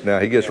red face now.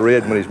 He gets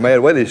red when he's mad.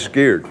 Well, he's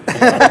scared.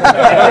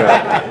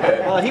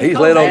 He's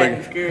laying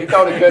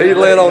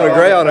on the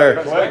ground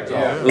there,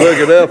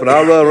 looking up, and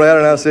I run around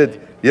and I said,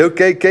 "You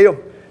okay, Cale?"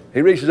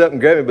 He reaches up and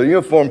grabs me by the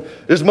uniform.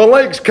 "Is my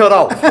legs cut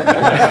off?" If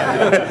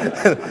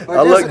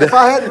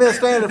I hadn't been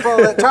standing in front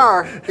of that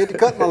tire, it'd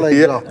cut my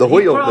legs off.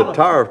 The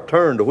tire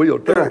turned, the wheel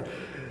turned.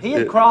 He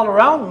had crawled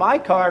around my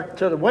car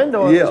to the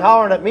window and was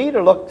hollering at me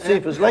to look to see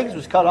if his legs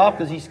was cut off,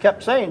 because he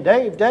kept saying,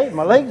 "Dave, Dave,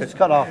 my legs is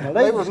cut off. My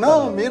legs." It was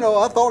numb, you know.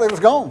 I thought it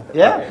was gone.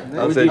 Yeah.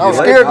 I was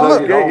scared to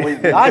look.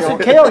 I said,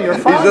 "Cale, you're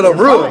fine." He said, "I'm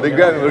ruined." He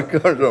grabbed me with the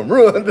car and said, "I'm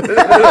ruined."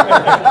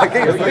 I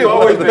can't feel. You've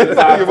always been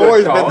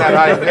that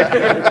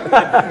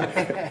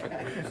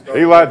high.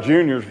 Eli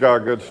Jr.'s got a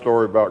good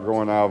story about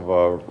going out of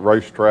a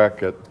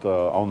racetrack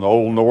on the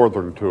old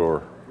Northern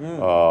Tour.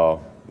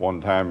 One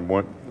time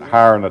went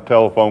hiring a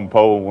telephone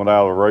pole and went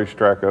out of the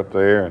racetrack up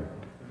there, and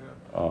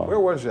where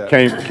was that?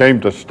 Came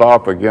to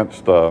stop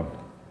against a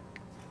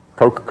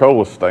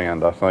Coca-Cola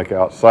stand, I think,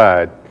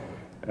 outside,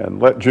 and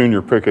let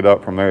Junior pick it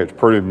up from there. It's a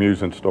pretty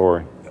amusing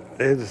story.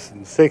 It's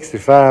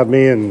 65,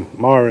 me and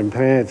Marlin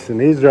Pants, and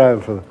he's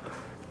driving for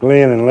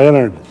Glen and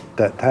Leonard at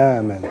that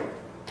time, and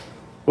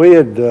we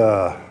had,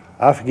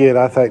 I forget,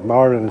 I think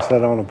Marlin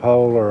sat on a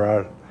pole,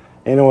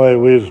 anyway,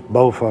 we was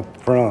both up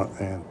front,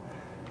 and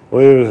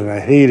we was in a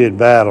heated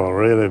battle,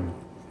 really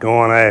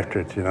going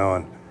after it, you know,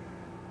 and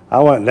I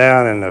went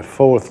down in the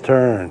fourth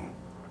turn,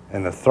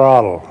 and the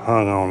throttle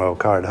hung on the old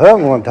car. It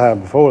hung one time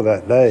before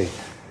that day,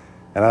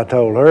 and I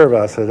told Herb,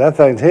 I said, "That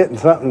thing's hitting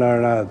something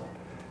there, and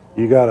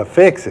you got to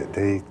fix it."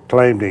 He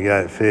claimed he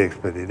got it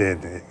fixed, but he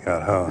didn't. It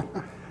got hung.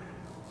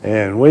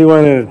 And we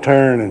went in a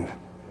turn, and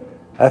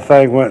that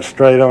thing went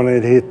straight on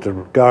it, hit the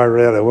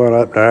guardrail. It went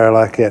up there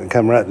like that and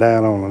come right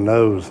down on the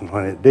nose, and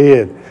when it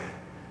did,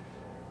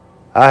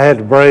 I had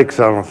the brakes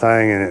on the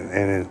thing,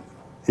 and it,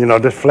 you know,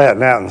 just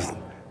flattened out and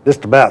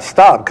just about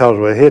stopped, because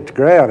when it hit the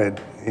ground, it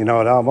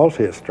almost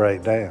hit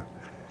straight down.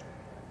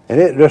 And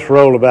it just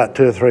rolled about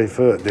 2 or 3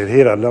 foot. It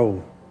hit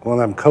one of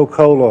them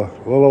Coca-Cola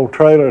little old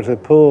trailers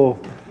that pull,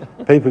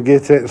 people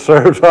gets it and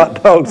serves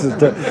hot dogs and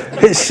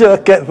stuff. It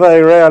shook that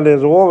thing around.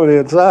 There's a woman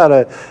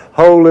inside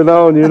holding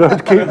on, you know,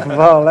 to keep it from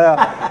falling out.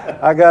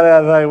 I got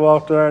out of there and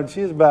walked around.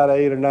 She's about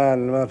 8 or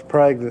 9 months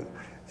pregnant.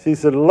 She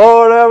said,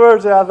 "Lord have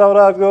mercy, I thought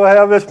I was going to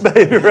have this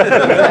baby right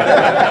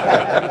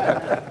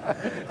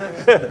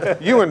now."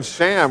 You and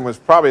Sam was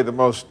probably the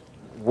most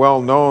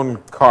well-known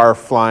car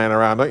flying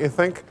around, don't you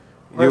think?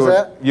 Where's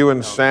that? You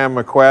and Sam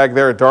McQuagg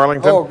there at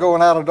Darlington? Oh,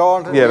 going out of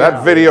Darlington? Yeah,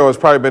 that video has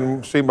probably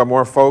been seen by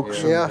more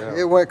folks. Yeah,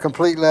 it went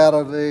completely out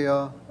of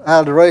the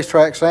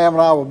racetrack. Sam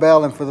and I were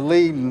battling for the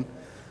lead,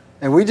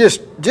 and we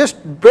just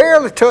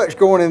barely touched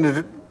going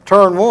into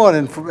turn 1,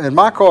 and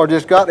my car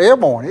just got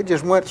airborne. It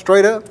just went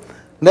straight up.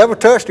 Never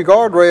touched the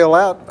guardrail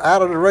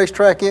out of the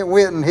racetrack. It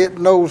went and hit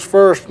nose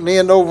first and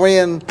end over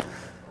end,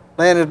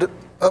 landed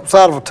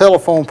upside of a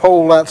telephone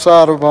pole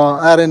outside of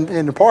out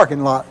in the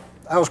parking lot.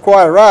 That was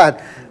quite a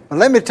ride. But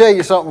let me tell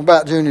you something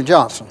about Junior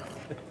Johnson.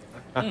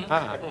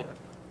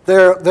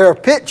 There are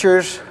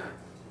pictures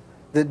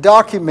that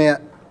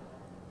document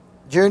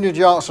Junior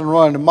Johnson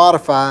running the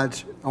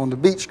modifieds on the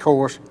beach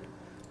course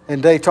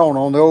in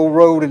Daytona, on the old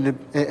road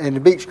and the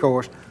beach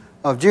course,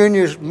 of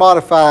Junior's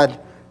modified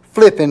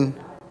flipping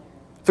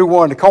through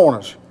one of the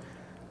corners.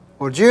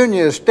 Well,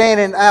 Junior is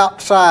standing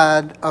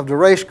outside of the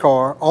race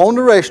car on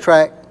the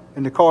racetrack,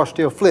 and the car's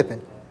still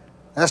flipping.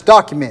 That's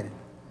documented.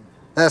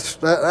 That's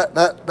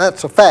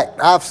a fact.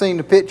 I've seen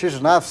the pictures,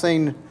 and I've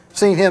seen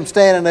him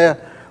standing there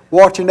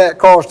watching that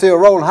car still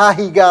rolling. How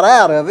he got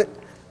out of it,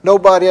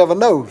 nobody ever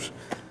knows.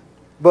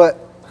 But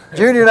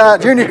Junior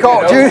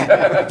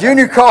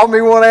called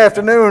me one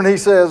afternoon. He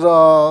said,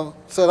 "I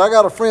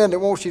got a friend that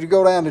wants you to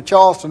go down to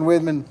Charleston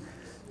with me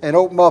and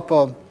open up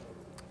a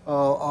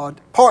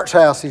parts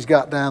house he's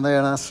got down there."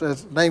 And I said,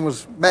 his name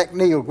was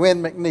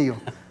Gwen McNeil.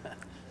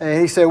 And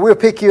he said, "We'll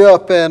pick you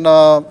up in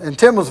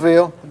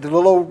Timmersville, the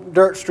little old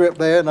dirt strip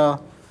there, and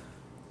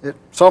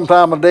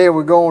sometime of the day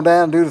we're going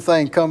down and do the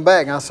thing, come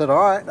back." And I said,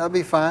 "All right, that'll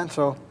be fine."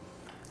 So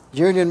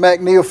Junior and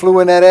McNeil flew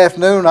in that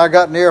afternoon. I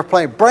got in the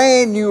airplane,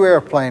 brand new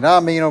airplane.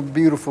 I mean, a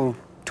beautiful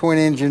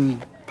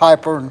twin-engine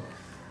Piper,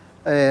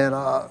 and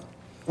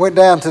went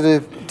down to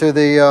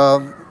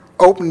the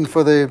opening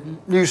for the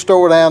new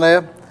store down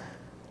there.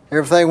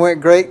 Everything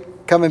went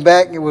great. Coming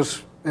back, it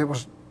was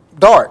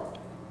dark,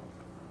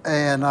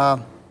 and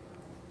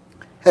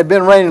had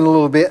been raining a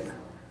little bit.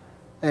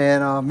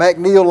 And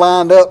McNeil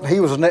lined up. He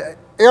was an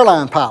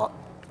airline pilot,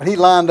 but he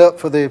lined up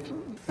for the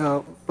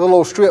little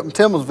old strip in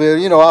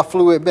Timmersville. You know, I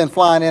been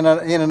flying in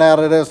and out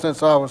of there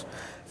since I was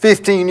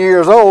 15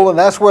 years old, and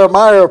that's where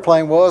my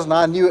airplane was, and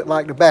I knew it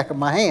like the back of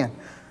my hand.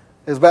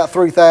 It was about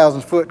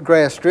 3,000 foot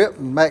grass strip,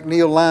 and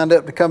McNeil lined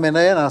up to come in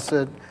there, and I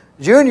said,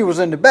 Junior was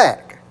in the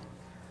back,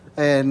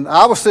 and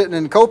I was sitting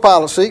in the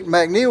co-pilot seat, and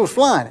McNeil was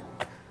flying it.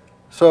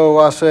 So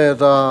I said,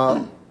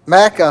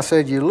 Mac, I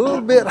said, "You're a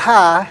little bit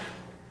high,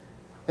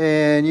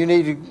 and you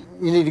need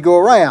to go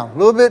around. A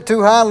little bit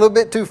too high, a little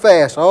bit too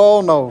fast."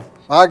 "Oh no,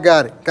 I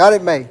got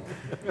it made."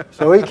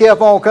 So he kept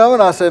on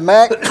coming. I said,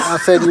 "Mac," I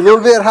said, "you're a little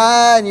bit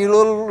high and you're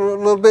a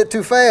little bit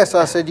too fast.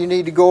 I said, you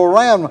need to go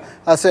around.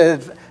 I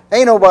said,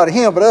 ain't nobody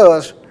here but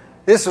us.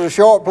 This is a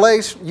short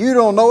place. You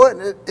don't know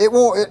it.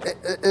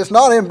 It's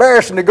not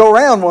embarrassing to go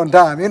around one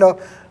time, you know.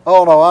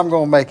 Oh, no, I'm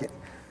going to make it.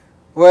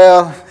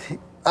 Well,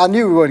 I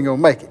knew we wasn't going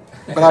to make it,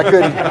 but I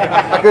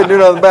couldn't do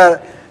nothing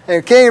about it.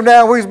 And came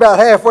down, we was about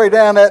halfway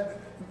down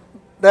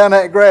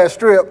that grass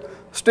strip,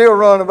 still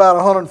running about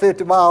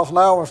 150 miles an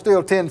hour and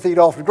still 10 feet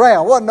off the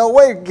ground. Wasn't no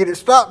way to get it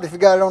stopped if you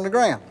got it on the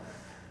ground.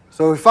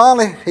 So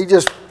finally, he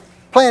just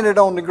planted it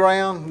on the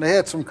ground. They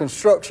had some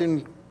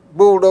construction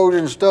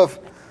bulldozers and stuff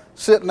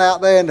sitting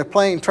out there, and the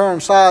plane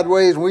turned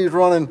sideways, and we was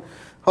running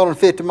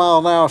 150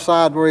 miles an hour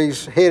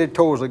sideways, headed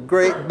towards a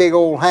great big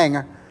old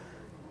hangar.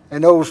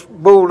 And those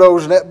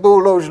bulldozers, that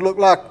bulldozer looked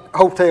like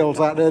hotels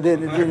out there,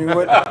 didn't it, Junie?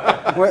 Went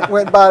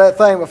by that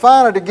thing. But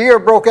finally, the gear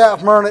broke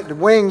out from under it, the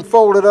wing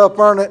folded up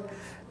under it,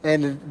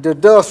 and the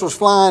dust was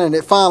flying, and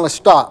it finally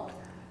stopped.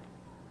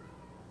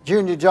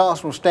 Junior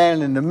Johnson was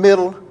standing in the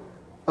middle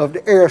of the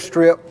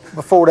airstrip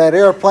before that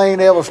airplane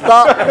ever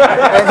stopped,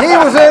 and he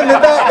was in the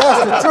back.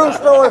 That's the true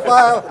story,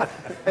 file.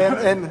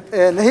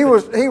 And he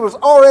was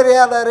already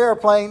out of that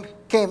airplane,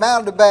 came out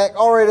of the back,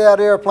 already out of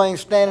the airplane,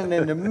 standing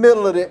in the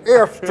middle of the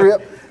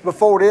airstrip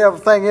before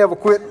everything ever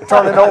quit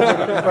turning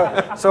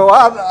over. So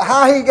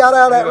how he got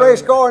out of that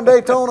race car in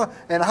Daytona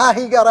and how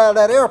he got out of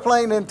that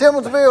airplane in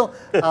Timminsville,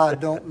 I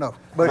don't know.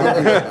 But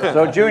he did.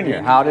 So,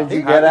 Junior, how did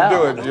you get out?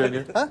 How'd you do it,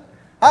 Junior? Huh?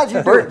 How'd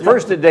you do it?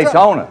 First at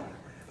Daytona.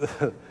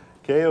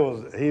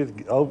 Cale he was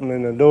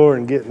opening the door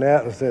and getting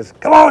out and says,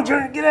 "Come on,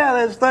 Junior, get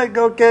out of this thing,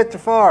 go catch a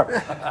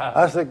fire."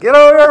 I said, "Get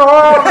over here,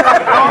 Juan."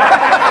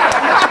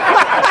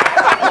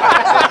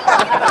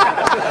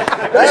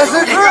 That's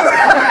the truth.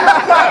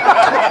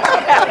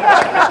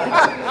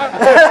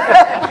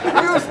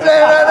 You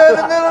stand right there in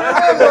the middle of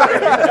the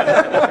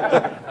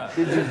river.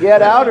 Did you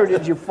get out or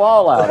did you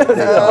fall out? I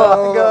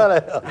got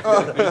out.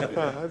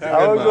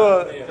 I was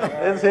going,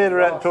 it's headed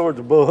right towards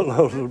the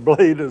bulldozer. The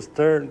blade is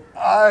turned.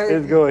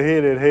 It's going to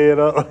hit it head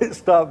on. It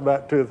stopped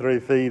about 2 or 3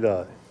 feet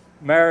on it.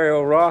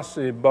 Mario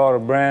Rossi bought a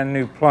brand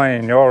new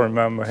plane. Y'all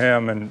remember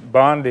him. And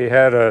Bondi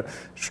had a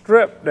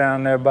strip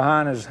down there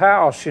behind his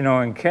house, you know,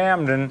 in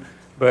Camden.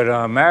 But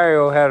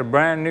Mario had a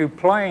brand new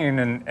plane,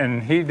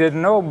 and he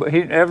didn't know.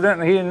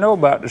 Evidently he didn't know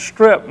about the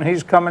strip, and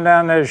he's coming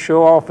down there to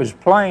show off his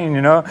plane,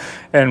 you know.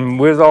 And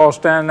we was all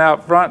standing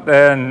out front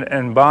there,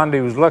 and Bondi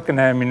was looking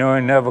at him, you know.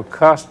 He never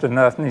cussed or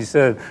nothing. He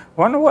said,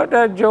 "Wonder what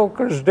that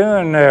joker's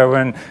doing there."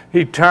 When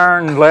he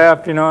turned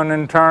left, you know, and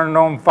then turned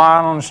on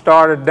final and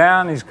started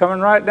down. He's coming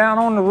right down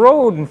on the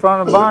road in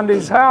front of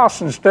Bondi's house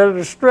instead of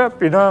the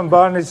strip, you know. And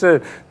Bondi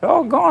said,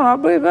 "Doggone, I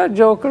believe that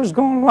joker's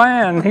going to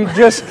land. He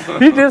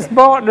just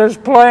bought this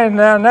plane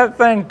down. That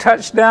thing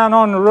touched down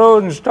on the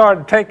road and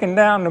started taking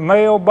down the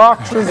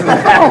mailboxes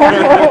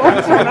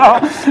and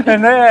all.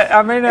 And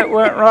I mean, it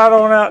went right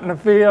on out in the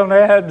field. And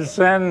they had to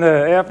send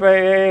the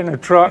FAA and the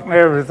truck and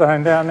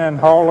everything down there and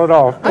haul it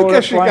off. I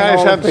guess you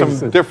guys had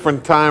some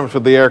different times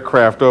with the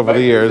aircraft over the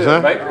years,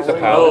 huh?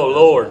 Oh,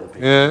 Lord.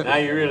 Yeah. Now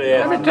you really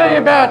asked. Let me tell you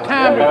about a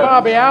time that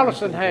Bobby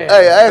Allison had.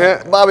 Hey, I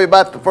asked Bobby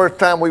about the first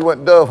time we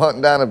went dove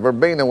hunting down in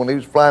Verbena when he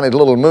was flying his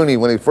little Mooney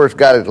when he first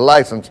got his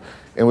license,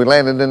 and we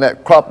landed in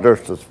that crop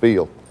dusters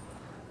field.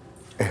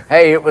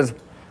 Hey, it was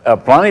a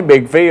plenty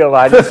big field.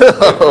 I just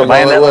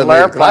landed that little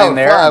airplane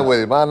there. I was flying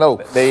with him, I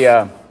know.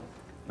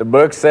 The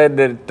book said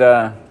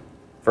that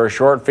for a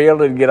short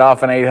field, it'd get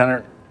off in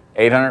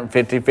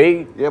 850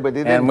 feet. Yeah, but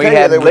they didn't and we tell you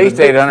had there at was a least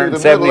ditch through the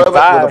middle of it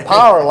 875. with a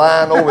power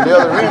line over the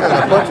other end and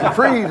a bunch of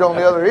trees on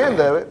the other end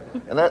of it.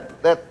 And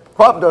that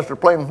crop duster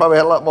plane probably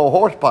had a lot more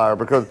horsepower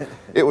because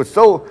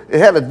it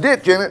had a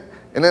ditch in it,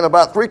 and then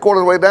about 3/4 of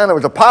the way down there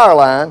was a power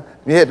line.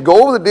 You had to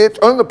go over the ditch,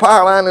 under the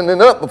power line, and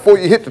then up before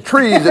you hit the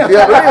trees at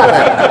the other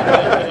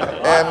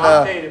end.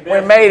 And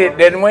we made it,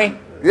 didn't we?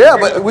 Yeah,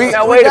 but we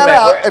got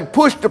out and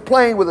pushed the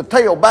plane with the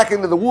tail back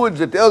into the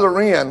woods at the other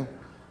end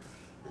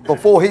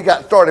before he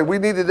got started. We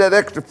needed that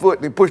extra foot,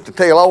 and he pushed the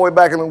tail all the way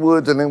back in the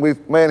woods, and then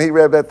he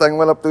revved that thing,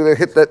 went up through there,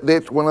 hit that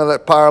ditch, went on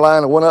that power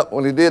line, and went up.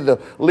 When he did, the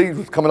leaves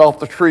was coming off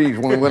the trees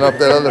when we went up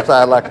that other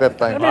side like that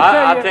thing.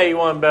 I'll tell you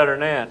one better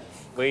than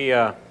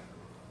that.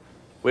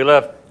 We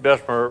left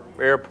Bessemer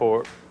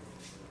Airport,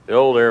 the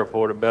old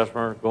airport at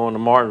Bessemer, going to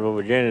Martinsville,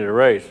 Virginia to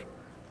race.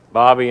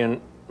 Bobby and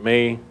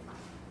me,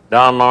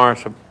 Don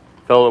Lawrence, a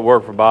fellow that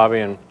worked for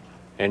Bobby,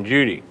 and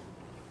Judy.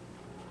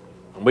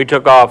 We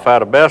took off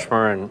out of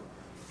Bessemer, and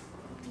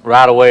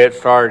right away it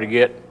started to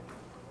get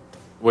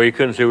where you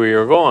couldn't see where you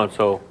were going.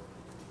 So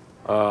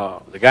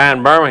the guy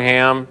in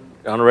Birmingham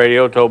on the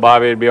radio told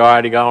Bobby it'd be all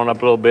right. He got on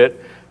up a little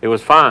bit. It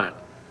was fine.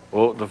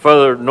 Well, the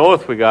further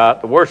north we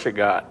got, the worse it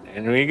got.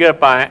 And when you get up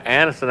by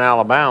Anniston,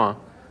 Alabama,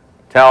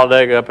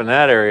 Talladega up in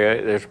that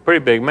area, there's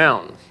pretty big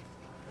mountains.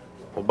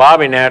 Well,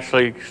 Bobby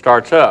naturally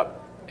starts up.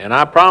 And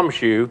I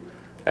promise you,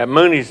 that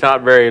Mooney's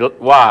not very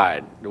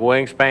wide, the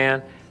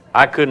wingspan.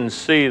 I couldn't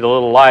see the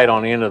little light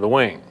on the end of the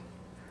wing.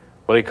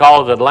 Well, he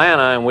calls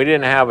Atlanta, and we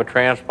didn't have a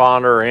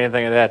transponder or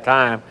anything at that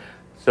time.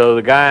 So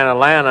the guy in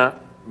Atlanta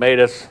made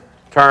us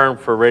turn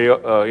for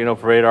radio,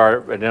 for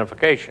radar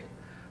identification.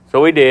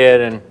 So we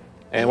did, and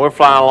And we're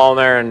flying along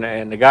there,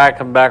 and the guy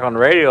come back on the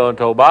radio and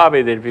told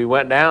Bobby that if he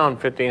went down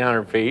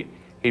 1,500 feet,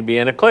 he'd be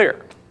in the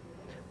clear.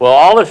 Well,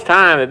 all this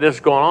time that this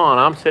is going on,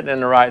 I'm sitting in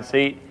the right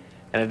seat,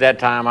 and at that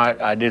time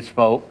I did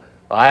smoke.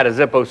 Well, I had a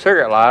Zippo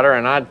cigarette lighter,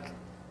 and I'd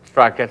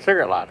strike that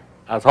cigarette lighter.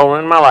 I was holding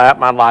it in my lap,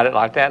 and I'd light it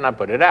like that, and I'd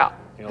put it out,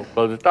 you know,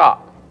 close the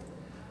top.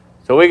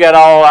 So we got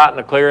all out in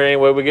the clear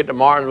anyway. We get to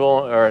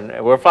Martinsville, or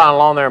we're flying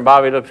along there, and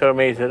Bobby looks at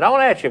me and says, I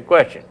want to ask you a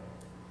question.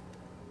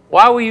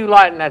 Why were you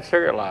lighting that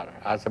cigarette lighter?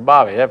 I said,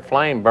 Bobby, that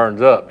flame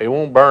burns up. It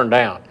won't burn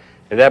down.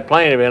 If that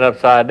plane had been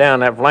upside down,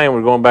 that flame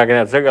was going back in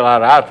that cigarette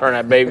lighter, I'd turn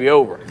that baby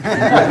over.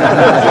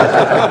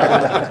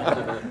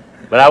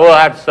 But I will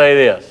have to say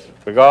this.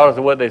 Regardless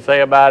of what they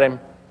say about him,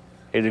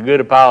 he's as good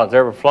a pilot as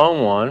ever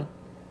flown one.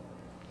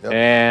 Yep.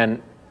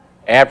 And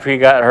after he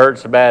got hurt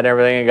so bad and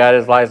everything and got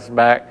his license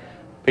back,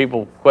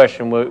 people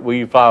question, will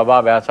you fly with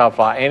Bobby? I said, I'll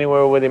fly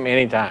anywhere with him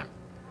anytime.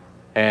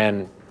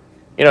 And,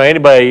 you know,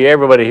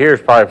 everybody here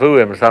is probably flew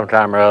with him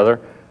sometime or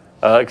other,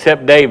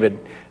 except David.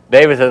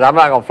 David says, I'm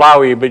not going to fly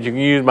with you, but you can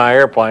use my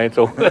airplane.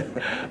 So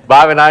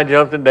Bobby and I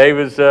jumped in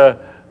David's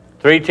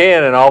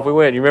 310, and off we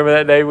went. You remember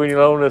that day when you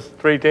loaned us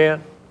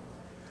 310?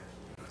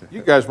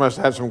 You guys must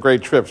have had some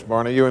great trips,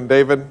 Barney, you and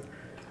David.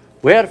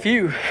 We had a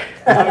few.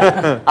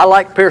 I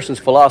like Pearson's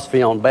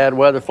philosophy on bad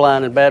weather,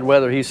 flying in bad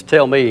weather. He used to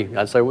tell me,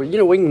 I'd say, well, you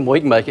know, we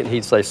can make it. And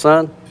he'd say,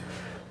 son,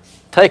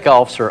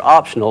 takeoffs are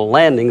optional,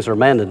 landings are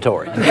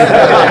mandatory.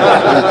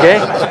 Okay?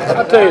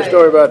 I'll tell you a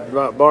story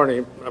about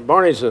Barney.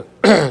 Barney's a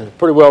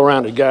pretty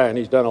well-rounded guy, and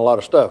he's done a lot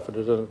of stuff.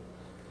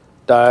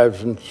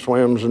 Dives and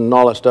swims and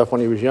all that stuff when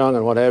he was young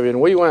and what have you.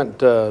 And we went,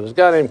 there's a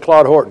guy named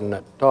Claude Horton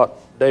that taught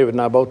David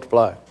and I both to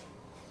fly.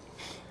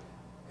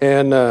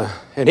 And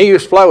he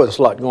used to fly with us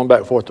a lot, going back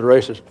and forth to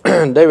races.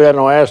 David had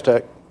no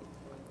Aztec,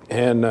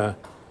 and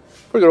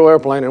pretty good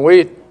airplane, and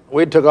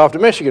we took off to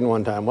Michigan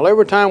one time. Well,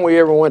 every time we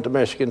ever went to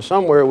Michigan,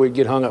 somewhere we'd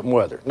get hung up in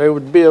weather. There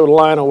would be a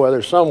line of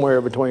weather somewhere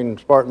between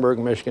Spartanburg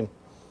and Michigan.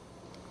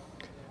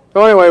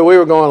 So anyway, we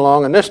were going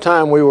along, and this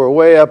time we were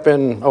way up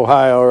in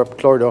Ohio, or up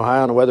toward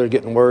Ohio, and the weather was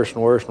getting worse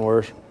and worse and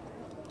worse.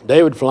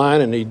 David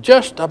flying, and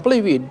I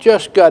believe he had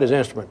just got his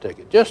instrument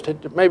ticket.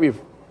 Maybe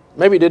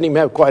didn't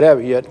even quite have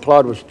it yet.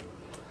 Claude was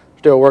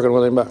still working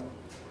with him. But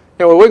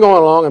anyway, we're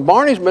going along, and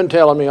Barney's been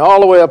telling me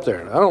all the way up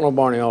there. I don't know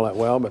Barney all that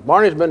well, but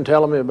Barney's been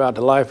telling me about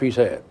the life he's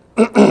had.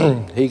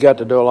 He got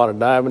to do a lot of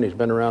diving. He's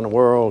been around the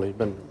world. He's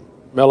been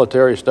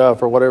military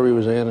stuff or whatever he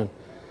was in,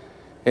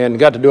 and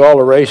got to do all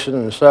the racing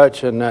and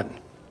such. And that,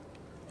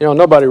 you know,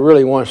 nobody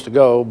really wants to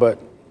go, but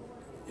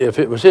if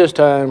it was his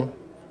time,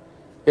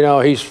 you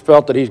know, he's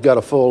felt that he's got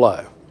a full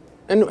life.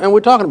 And we're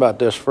talking about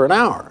this for an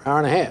hour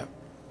and a half.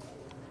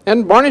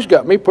 And Barney's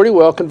got me pretty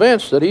well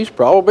convinced that he's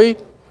probably,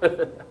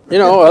 you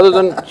know, other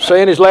than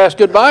saying his last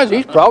goodbyes,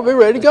 he's probably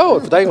ready to go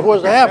if things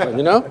was to happen,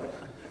 you know.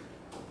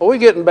 Well, we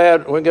getting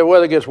bad,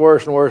 weather gets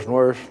worse and worse and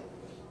worse.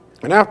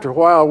 And after a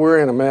while, we're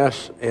in a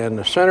mess, and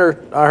I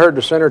heard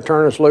the center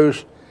turn us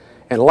loose,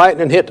 and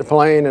lightning hit the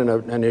plane,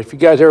 and if you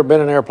guys ever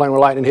been in an airplane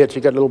where lightning hits,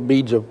 you got little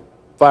beads of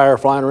fire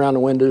flying around the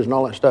windows and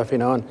all that stuff, you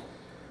know, and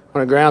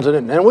when it grounds it,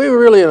 and we were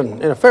really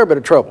in a fair bit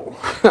of trouble.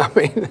 I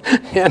mean,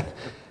 and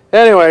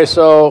anyway,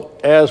 so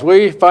as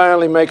we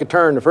finally make a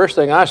turn, the first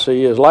thing I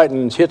see is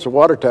lightning hits a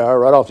water tower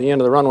right off the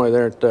end of the runway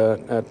there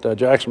at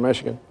Jackson,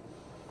 Michigan.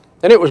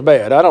 And it was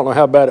bad. I don't know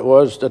how bad it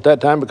was at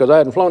that time because I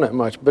hadn't flown that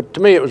much, but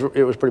to me it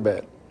was pretty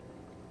bad.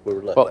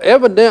 Well,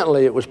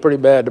 evidently it was pretty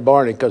bad to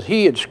Barney because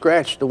he had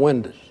scratched the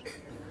windows.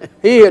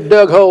 He had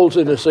dug holes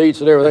in the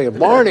seats and everything, and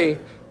Barney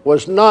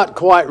was not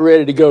quite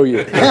ready to go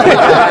yet.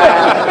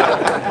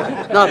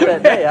 Not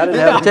that day. I didn't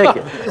have a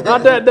ticket.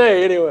 Not that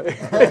day, anyway.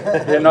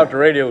 Yeah, knocked the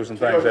radios and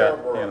things out.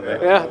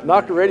 Yeah,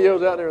 knocked the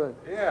radios out and everything.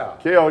 Yeah.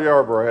 Cale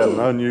Yarborough had an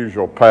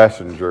unusual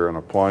passenger in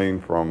a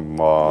plane from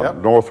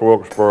North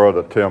Wilkesboro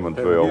to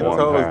Timmonsville one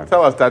time.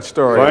 Tell us that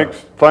story.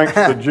 Thanks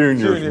to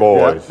Junior's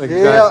boys. Yep,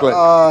 exactly.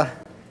 Yeah,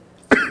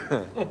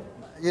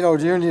 you know,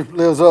 Junior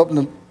lives up in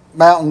the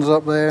mountains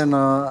up there, and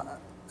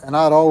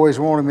I'd always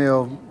wanted me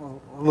a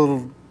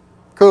little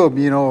cub,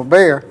 you know, a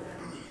bear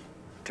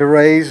to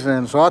raise.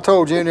 And so I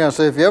told Junior, I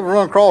said, if you ever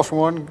run across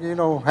one, you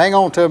know, hang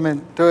on to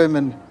him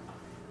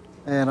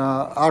and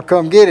I'll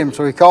come get him.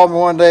 So he called me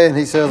one day and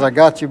he says, I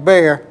got your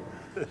bear.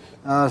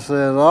 I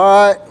said,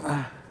 all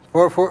right,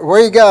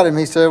 where you got him?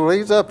 He said, well,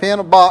 he's up here in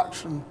a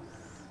box. And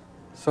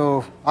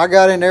so I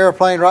got in the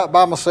airplane right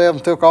by myself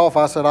and took off.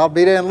 I said, I'll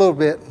be there in a little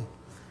bit.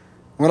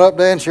 Went up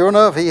there, and sure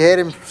enough, he had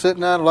him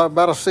sitting down, like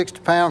about a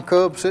 60-pound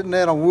cub sitting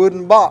there in a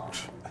wooden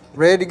box,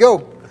 ready to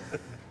go.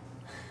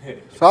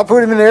 So I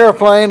put him in the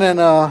airplane and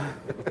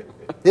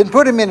didn't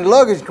put him in the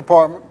luggage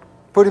compartment,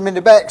 put him in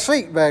the back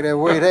seat back there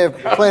where he'd have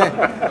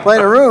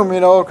plenty of room, you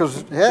know,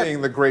 because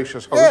being the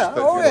gracious host. Yeah,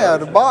 yeah,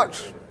 the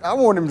box. I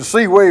wanted him to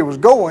see where he was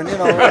going, you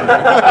know.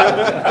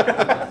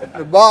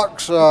 The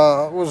box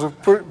was a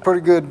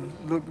pretty good,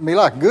 looked to me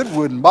like a good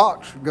wooden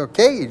box, a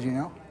cage, you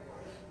know.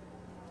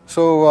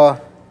 So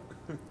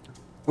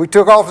we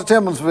took off to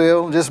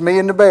Timmonsville, just me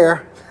and the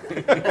bear,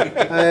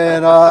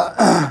 and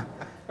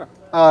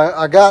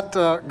I got to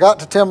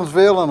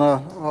Tillmansville,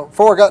 and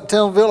before I got to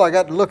Tillmansville, I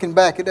got to looking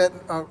back at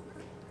that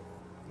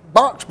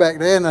box back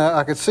there, and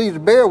I could see the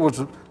bear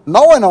was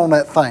gnawing on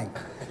that thing.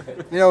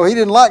 You know, he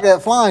didn't like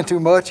that flying too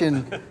much,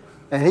 and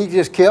he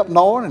just kept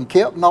gnawing and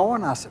kept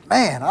gnawing. I said,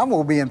 man, I'm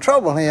going to be in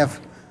trouble here if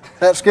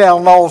that scoundrel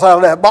gnaws out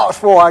of that box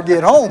before I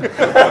get home.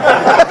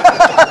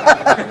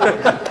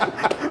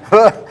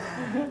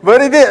 But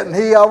he didn't.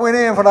 I went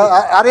in, when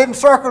I didn't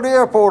circle the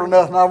airport or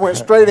nothing. I went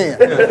straight in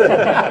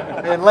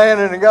and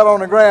landed and got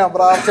on the ground.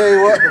 But I'll tell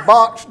you what,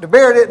 the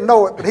bear didn't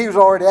know it, but he was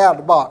already out of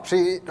the box.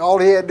 All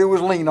he had to do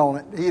was lean on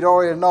it. He'd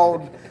already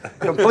gnawed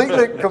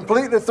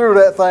completely through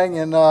that thing,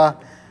 and I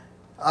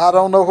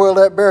don't know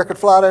whether that bear could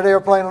fly that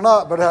airplane or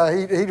not, but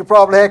he'd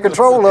probably had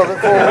control of it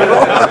for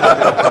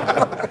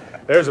me.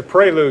 There's a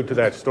prelude to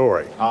that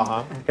story.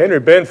 Henry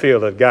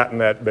Benfield had gotten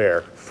that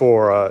bear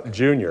for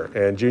Junior,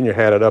 and Junior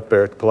had it up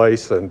there at the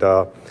place and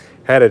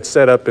had it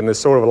set up in this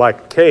sort of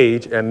like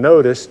cage, and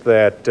noticed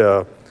that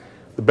the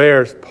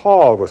bear's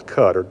paw was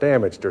cut or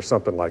damaged or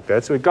something like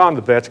that. So he'd gone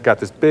to the vet and got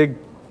this big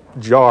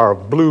jar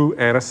of blue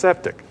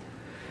antiseptic.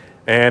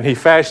 And he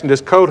fashioned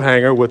this coat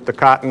hanger with the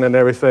cotton and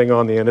everything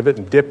on the end of it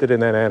and dipped it in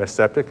that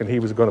antiseptic, and he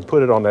was going to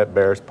put it on that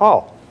bear's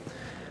paw.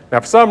 Now,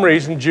 for some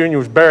reason, Junior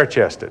was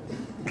bare-chested.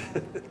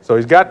 So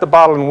he's got the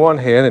bottle in one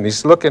hand, and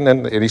he's looking,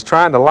 and he's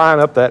trying to line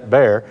up that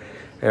bear.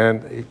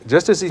 And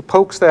just as he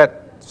pokes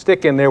that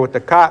stick in there with the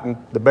cotton,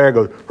 the bear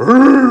goes,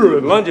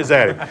 and lunges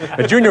at him.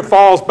 And Junior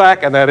falls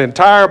back, and that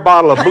entire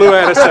bottle of blue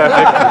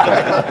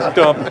antiseptic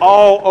dumped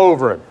all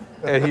over him.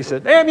 And he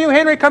said, damn you,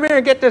 Henry, come here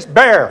and get this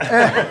bear.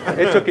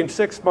 It took him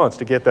 6 months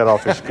to get that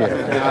off his skin.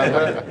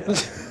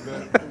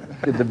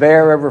 Did the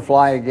bear ever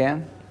fly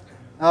again?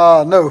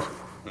 No.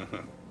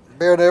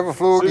 Bear never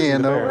flew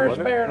again, though. Where's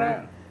the bear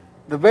now?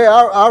 The bear,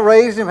 I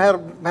raised him,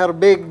 had a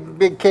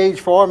big cage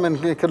for him,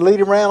 and could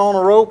lead him around on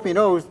a rope. You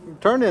know,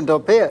 turned into a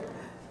pet.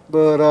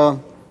 But,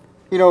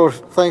 you know,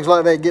 things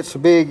like that get so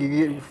big,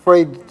 you get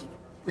afraid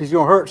he's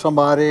going to hurt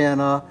somebody,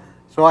 and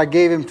so I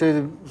gave him to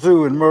the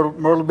zoo in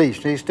Myrtle Beach.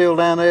 He's still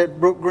down there at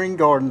Brook Green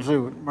Garden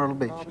Zoo at Myrtle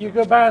Beach. You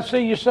go by and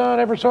see your son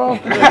every so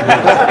often?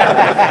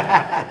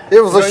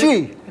 It was a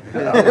she.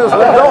 It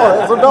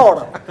was a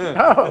daughter.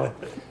 Oh.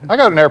 I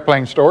got an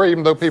airplane story,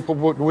 even though people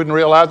wouldn't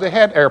realize they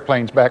had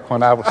airplanes back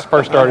when I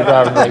first started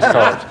driving race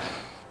cars.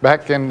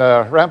 Back in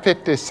around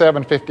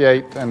 57,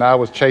 58, and I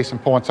was chasing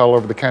points all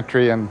over the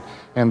country and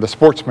in the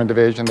sportsman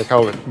division. They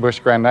call it Busch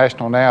Grand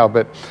National now.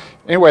 But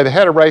anyway, they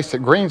had a race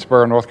at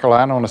Greensboro, North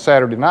Carolina on a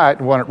Saturday night,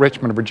 and one at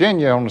Richmond,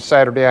 Virginia on a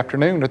Saturday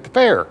afternoon at the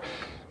fair.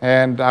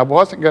 And I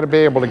wasn't going to be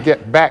able to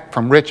get back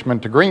from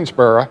Richmond to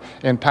Greensboro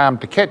in time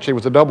to catch it. It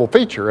was a double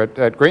feature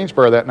at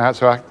Greensboro that night,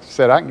 so I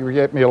said, I can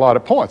get me a lot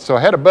of points. So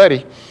I had a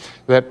buddy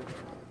that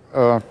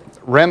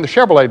ran the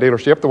Chevrolet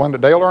dealership, the one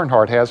that Dale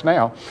Earnhardt has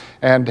now,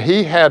 and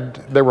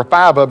there were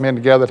 5 of them in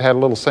together that had a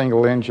little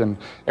single engine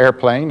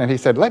airplane, and he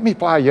said, let me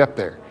fly you up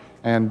there,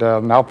 and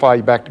I'll fly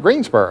you back to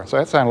Greensboro. So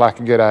that sounded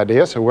like a good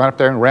idea. So we went up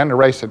there and ran the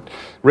race at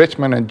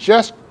Richmond, and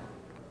just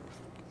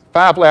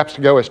 5 laps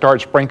to go, it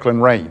started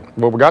sprinkling rain.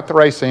 Well, we got the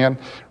race in,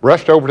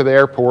 rushed over to the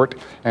airport,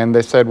 and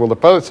they said, well, the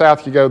further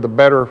south you go, the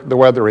better the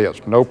weather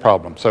is. No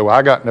problem. So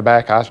I got in the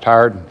back. I was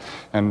tired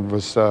and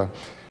was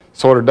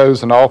sort of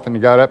dozing off, and he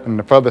got up, and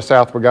the further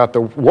south we got, the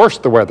worse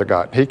the weather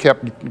got. He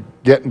kept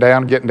getting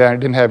down. He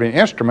didn't have any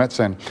instruments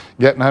and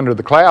getting under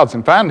the clouds.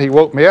 And finally, he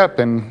woke me up,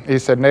 and he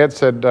said, Ned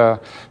said, I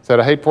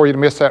hate for you to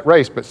miss that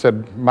race, but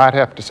said, might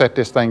have to set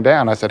this thing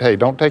down. I said, hey,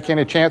 don't take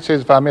any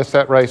chances. If I miss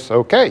that race,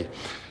 okay.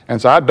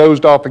 And so I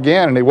dozed off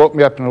again, and he woke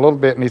me up in a little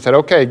bit, and he said,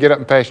 okay, get up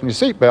and fasten your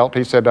seatbelt.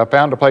 He said, I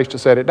found a place to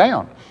set it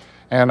down.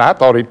 And I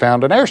thought he'd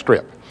found an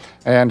airstrip.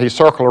 And he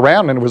circled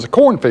around, and it was a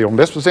cornfield. And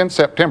this was in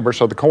September,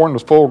 so the corn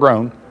was full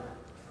grown.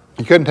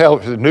 You couldn't tell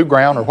if it was new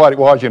ground or what it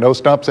was, you know,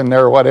 stumps in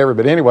there or whatever.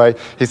 But anyway,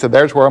 he said,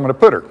 there's where I'm going to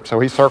put her. So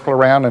he circled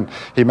around, and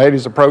he made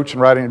his approach,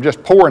 and right in,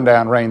 just pouring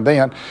down rain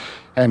then,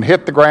 and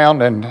hit the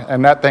ground,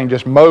 and that thing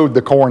just mowed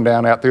the corn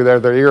down out through there,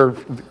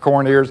 the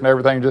corn ears and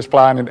everything just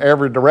flying in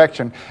every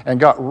direction, and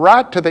got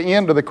right to the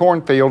end of the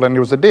cornfield, and there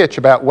was a ditch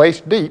about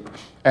waist deep,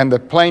 and the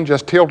plane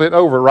just tilted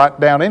over right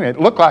down in it. It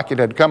looked like it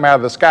had come out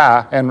of the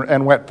sky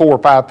and went 4 or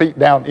 5 feet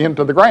down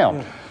into the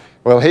ground.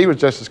 Well, he was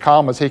just as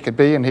calm as he could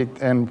be,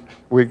 and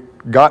we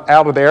got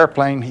out of the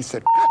airplane. He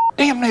said,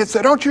 damn, Ned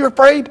said, aren't you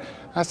afraid?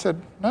 I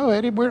said, no,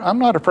 Eddie, I'm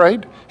not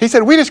afraid. He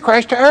said, we just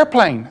crashed an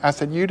airplane. I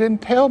said, you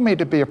didn't tell me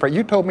to be afraid.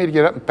 You told me to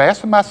get up and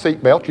fasten my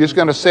seatbelt. You're just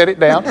going to set it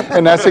down,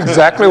 and that's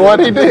exactly what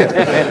he did.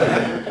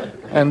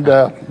 And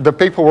the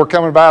people were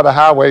coming by the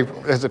highway.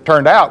 As it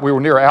turned out, we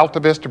were near Alta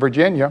Vista,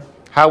 Virginia.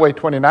 Highway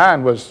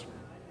 29 was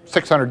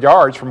 600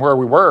 yards from where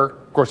we were.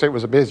 Of course, it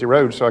was a busy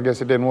road, so I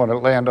guess it didn't want to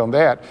land on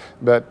that.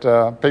 But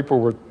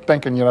people were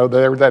thinking, you know,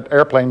 there was that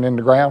airplane in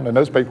the ground, and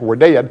those people were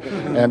dead.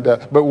 And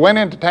but went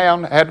into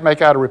town, had to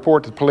make out a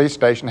report to the police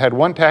station, had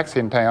 1 taxi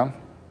in town.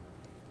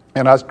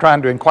 And I was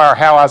trying to inquire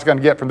how I was going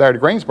to get from there to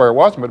Greensboro. It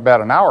wasn't but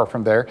about an hour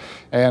from there.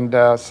 And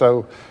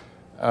so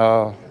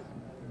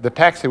the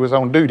taxi was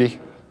on duty,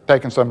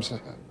 taking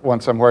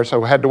one somewhere,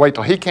 so I had to wait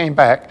till he came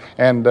back,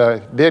 and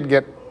did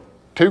get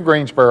to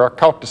Greensboro,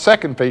 caught the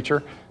second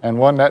feature, and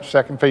won that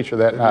second feature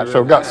that night.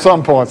 So got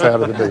some points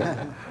out of the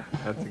deal.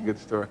 That's a good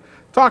story.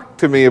 Talk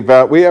to me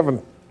about, we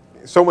haven't,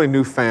 so many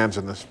new fans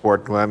in the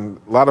sport, Glenn.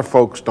 A lot of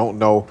folks don't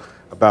know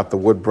about the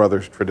Wood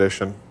Brothers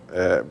tradition.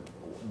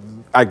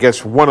 I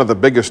guess one of the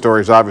biggest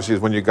stories, obviously,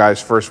 is when you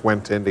guys first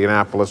went to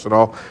Indianapolis and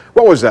all.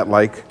 What was that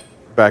like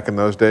back in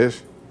those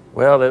days?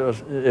 Well,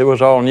 it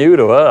was all new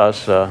to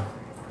us.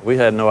 We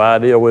had no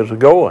idea where we was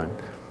going.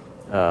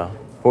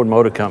 Ford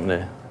Motor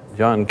Company,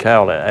 John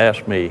Cale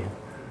asked me,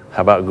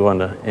 how about going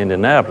to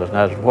Indianapolis? And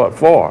I said, what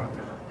for?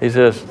 He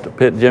says, to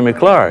pit Jimmy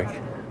Clark.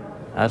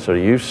 I said, are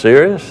you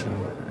serious?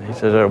 And he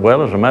says,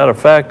 well, as a matter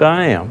of fact,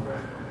 I am.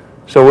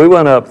 So we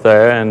went up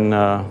there,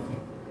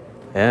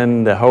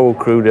 and the whole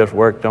crew just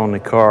worked on the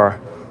car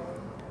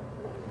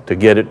to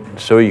get it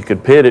so you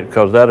could pit it,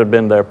 because that had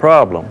been their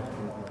problem.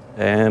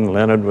 And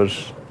Leonard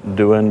was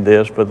doing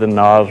this with the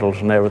nozzles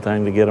and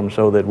everything to get them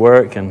so they'd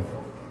work. And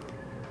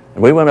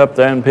we went up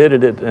there and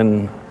pitted it,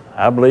 and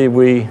I believe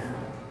we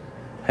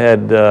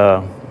had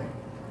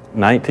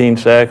 19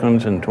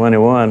 seconds and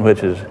 21,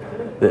 which is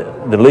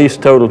the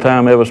least total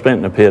time ever spent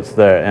in the pits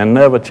there, and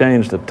never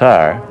changed the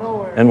tire,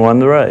 and won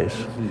the race.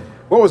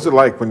 What was it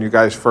like when you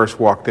guys first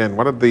walked in?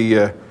 What did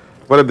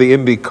the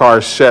Indy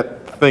car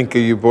set think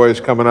of you boys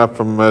coming up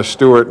from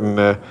Stewart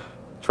and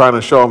trying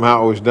to show them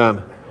how it was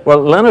done?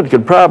 Well, Leonard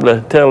could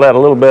probably tell that a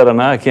little better than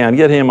I can.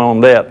 Get him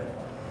on that.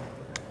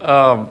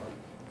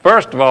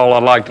 First of all,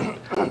 I'd like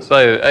to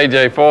say that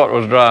A.J. Fort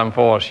was driving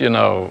for us, you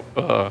know,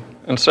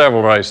 in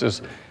several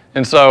races.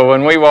 And so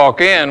when we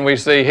walk in, we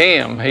see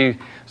him.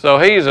 So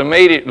he's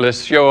immediately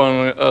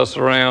showing us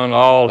around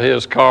all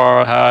his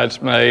car, how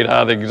it's made,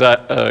 how the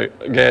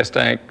gas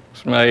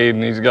tank's made,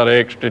 and he's got an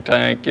extra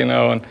tank, you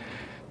know, and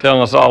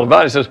telling us all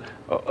about it. He says,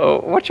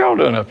 what y'all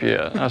doing up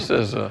here? And I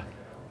says,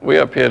 we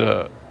up here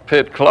to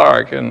pit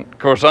Clark. And of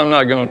course, I'm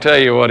not going to tell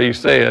you what he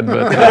said,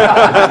 but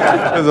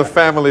there's a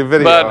family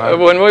video. But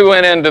when we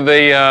went into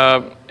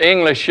the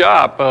English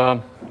shop,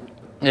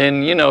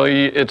 and you know,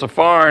 it's a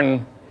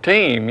foreign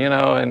team, you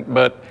know,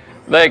 but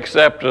they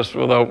accept us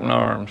with open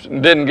arms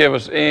and didn't give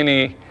us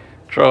any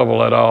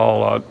trouble at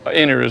all, or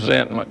any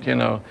resentment, you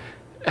know.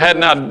 Had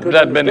not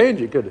that been,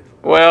 could it?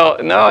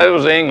 Well, no, it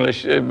was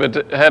English,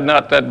 but had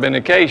not that been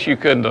the case, you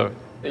wouldn't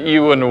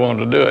have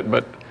wanted to do it.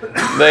 But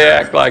they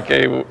act like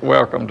they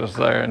welcomed us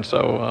there, and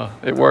so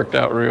it worked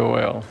out real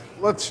well.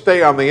 Let's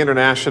stay on the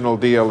international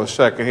deal a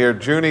second here.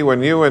 Junie,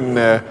 when you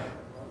and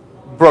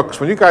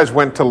Brooks, when you guys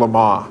went to Le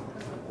Mans,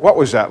 what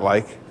was that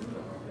like?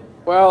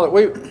 Well,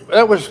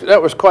 that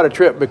was quite a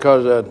trip,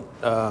 because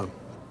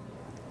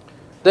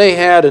they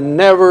had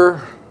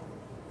never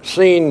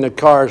seen the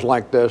cars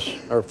like this,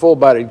 or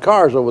full-bodied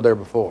cars over there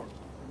before.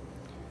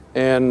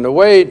 And the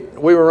way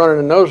we were running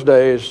in those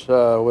days,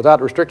 without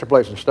restrictor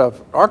plates and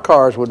stuff, our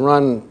cars would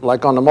run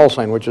like on the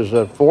Mulsanne, which is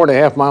a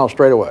 4.5 mile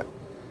straightaway,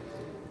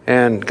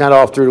 and kind of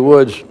off through the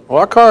woods. Well,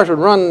 our cars would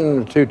run in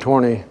the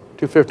 220,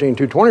 215,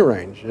 220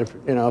 range, you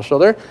know.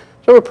 So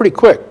we're pretty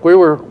quick. We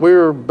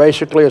were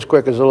basically as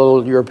quick as the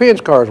little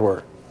Europeans' cars were.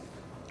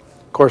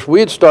 Of course,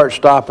 we'd start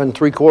stopping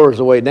 3/4 of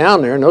the way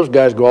down there, and those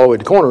guys go all the way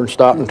to the corner and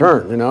stop and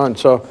turn, you know.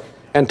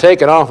 And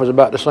taking off was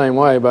about the same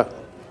way. But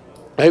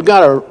they've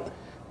got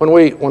when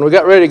we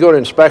got ready to go to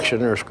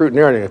inspection or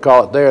scrutineering, they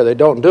call it there, they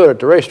don't do it at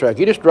the racetrack.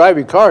 You just drive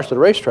your cars to the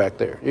racetrack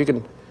there.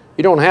 You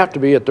don't have to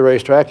be at the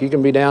racetrack. You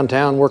can be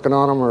downtown working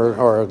on them,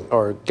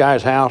 or a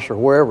guy's house or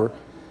wherever.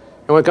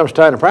 And when it comes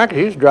time to practice,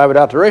 you just drive it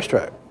out to the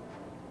racetrack.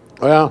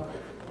 Well,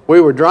 we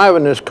were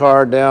driving this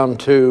car down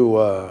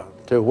to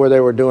where they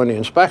were doing the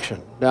inspection,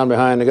 down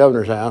behind the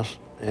governor's house,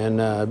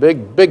 and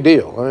big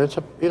deal. I mean, it's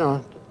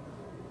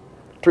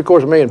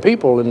 750,000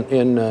 people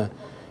in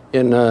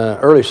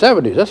early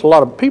 70s. That's a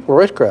lot of people,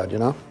 race crowd, you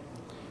know.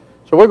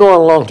 So we're going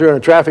along through, and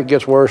the traffic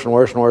gets worse and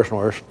worse and worse and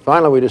worse.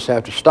 Finally, we just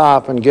have to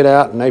stop and get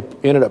out, and they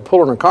ended up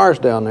pulling our cars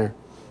down there.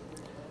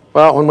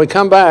 Well, when we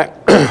come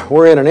back,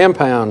 we're in an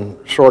impound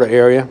sort of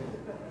area.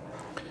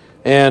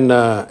 And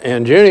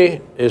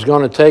Junie is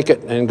going to take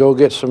it and go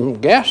get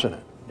some gas in it.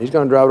 He's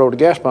going to drive it over to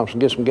gas pumps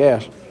and get some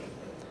gas.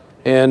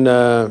 And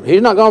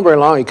he's not gone very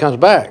long. He comes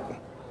back.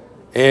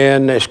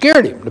 And they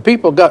scared him. The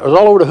people was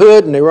all over the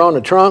hood, and they were on the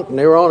trunk, and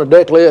they were on the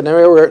deck lid, and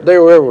they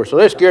were everywhere. So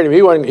they scared him.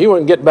 He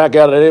wasn't getting back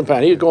out of that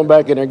impound. He was going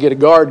back in there and get a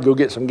guard and go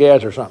get some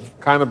gas or something.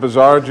 Kind of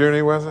bizarre,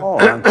 Junie, was it? Oh,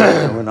 I'm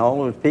telling you, when all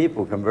those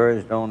people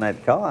converged on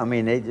that car, I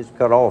mean, they just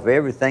cut off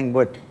everything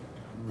but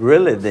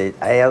really the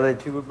air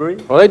that you were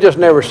breathing. Well, they just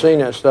never seen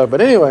that stuff.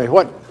 But anyway,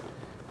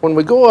 when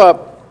we go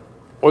up,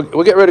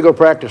 we get ready to go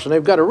practice, and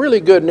they've got a really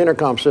good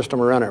intercom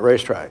system around that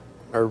racetrack,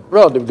 or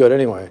relatively good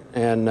anyway.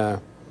 And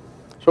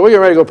so we get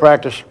ready to go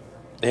practice,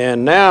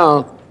 and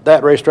now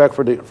that racetrack,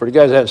 for the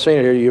guys that haven't seen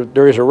it here,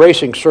 there is a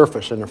racing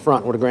surface in the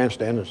front where the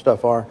grandstand and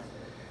stuff are.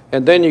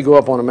 And then you go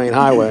up on the main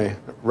highway,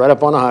 right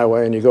up on the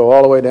highway, and you go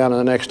all the way down to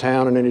the next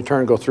town, and then you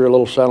go through a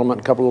little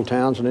settlement, a couple little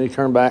towns, and then you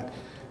turn back.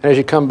 And as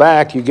you come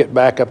back, you get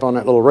back up on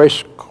that little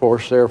race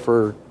course there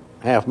for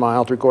half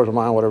mile, 3/4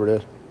 mile, whatever it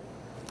is,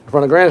 in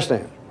front of the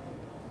grandstand.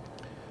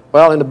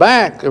 Well, in the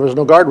back, there was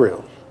no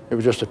guardrails. It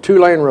was just a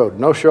 2-lane road,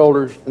 no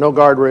shoulders, no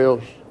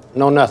guardrails,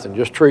 no nothing,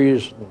 just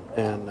trees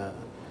and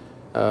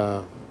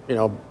you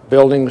know,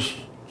 buildings,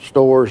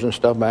 stores and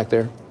stuff back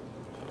there.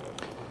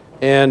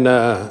 And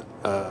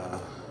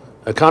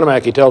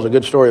Economack, tells a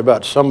good story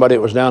about somebody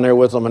that was down there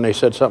with them, and they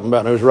said something about,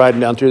 and he was riding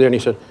down through there, and he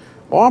said,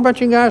 well, I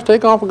bet you guys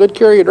take off a good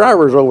care of your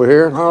drivers over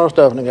here and all that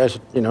stuff. And the guy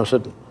said, you know,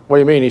 said, what do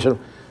you mean? He said,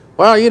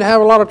 well, you'd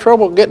have a lot of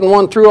trouble getting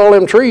one through all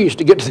them trees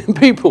to get to them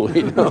people,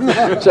 you know.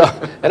 So,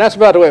 and that's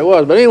about the way it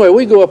was. But anyway,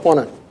 we go up on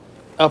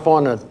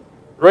the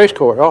race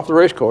course, off the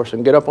race course,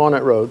 and get up on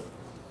that road.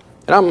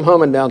 And I'm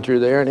humming down through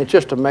there, and it's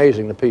just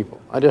amazing, the people.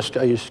 I just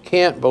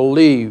can't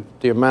believe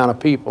the amount of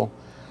people.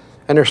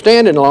 And they're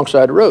standing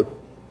alongside the road,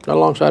 not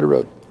alongside the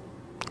road.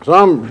 So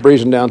I'm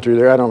breezing down through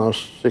there, I don't know,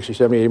 60,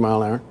 70, 80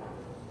 mile an hour.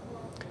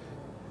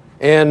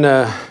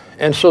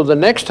 And so the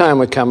next time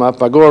we come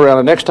up, I go around,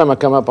 the next time I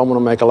come up, I'm going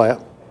to make a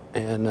lap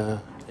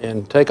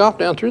and take off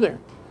down through there.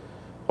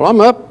 Well,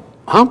 I'm up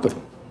humping.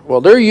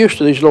 Well, they're used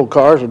to these little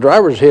cars. The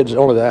driver's head's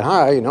only that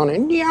high, you know, and they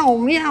meow,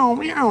 meow,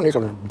 meow, and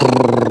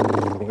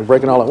they're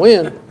breaking all that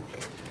wind.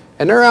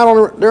 And they're out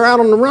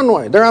on the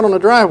runway. They're out on the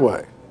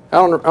driveway,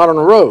 out on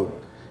the road.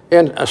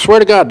 And I swear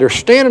to God, they're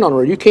standing on the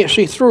road. You can't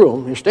see through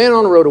them. You're standing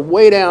on the road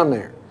way down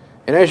there.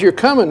 And as you're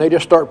coming, they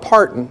just start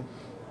parting.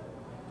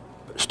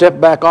 Step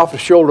back off the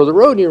shoulder of the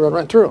road and you run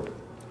right through them.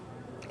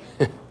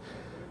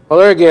 Well,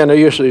 there again, they're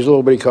used to these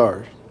little bitty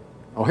cars.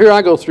 Well, here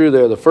I go through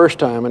there the first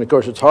time, and of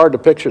course it's hard to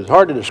picture, it's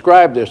hard to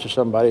describe this to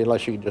somebody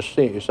unless you can just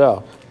see it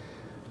yourself.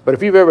 But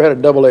if you've ever had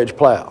a double-edged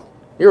plow,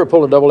 you ever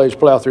pulled a double-edged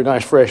plow through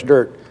nice fresh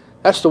dirt,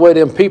 that's the way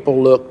them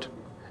people looked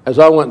as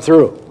I went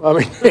through. I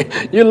mean,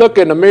 you look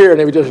in the mirror and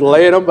they were just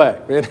laying them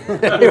back. They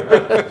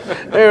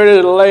were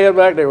just laying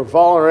back, they were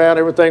falling around,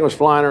 everything was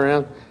flying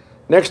around.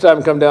 Next time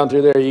I come down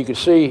through there, you could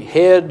see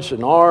heads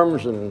and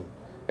arms and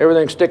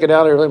everything sticking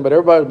out and everything, but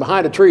everybody was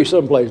behind a tree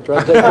someplace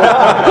trying to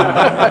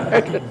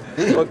take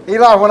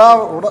Eli,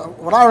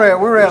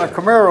 we ran a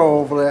Camaro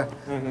over there,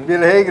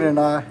 Billy Higgins and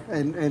I,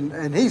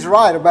 and he's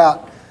right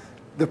about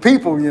the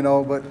people, you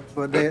know, but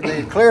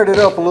they cleared it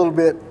up a little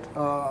bit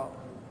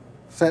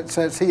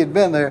since he had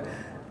been there.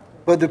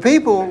 But the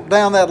people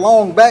down that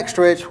long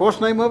backstretch, what's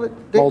the name of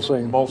it?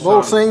 Bolsing.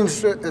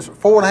 Bolsing's is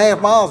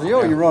 4.5 miles. You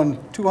know, you run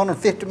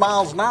 250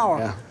 miles an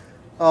hour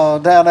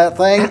down that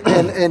thing,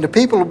 and the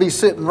people will be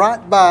sitting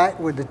right by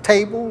with the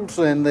tables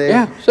and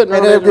they're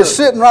just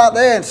sitting right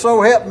there. And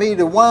so help me,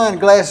 the wine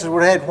glasses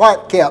would have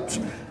white caps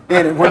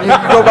in it. When you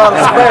go by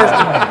the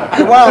fast,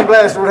 the wine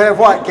glasses would have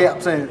white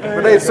caps in it,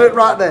 but they'd sit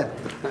right there.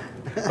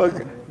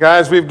 Look,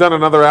 guys, we've done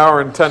another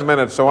hour and 10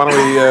 minutes, so why don't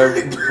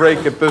we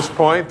break at this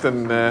point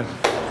and.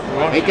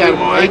 He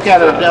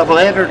got a double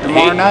header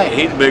tomorrow night.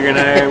 He's bigger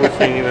than I ever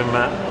seen him in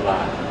my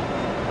life.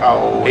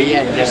 Oh, he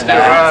ain't just still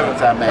driving.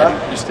 since I met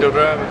him. You still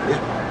driving?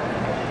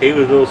 He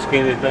was a little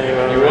skinny thing.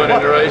 You won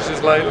any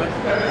races lately?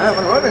 I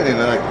haven't run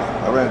anything.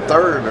 I ran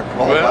third or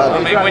qualified. Well,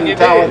 I mean, when you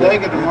did.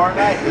 Talladega tomorrow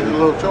night, there's a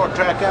little short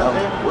track out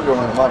there. We're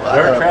going to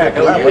Dirt track.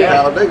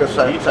 Talladega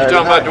Saturday You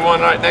talking about the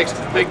one right next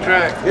to the big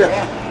track?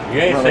 Yeah. You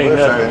ain't seen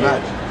nothing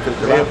yet.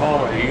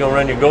 You gonna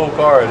run your gold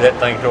car or that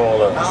thing throw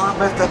all up? No, I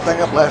messed that thing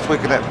up last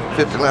week in that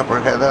 50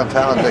 lapper I had down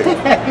Talladega.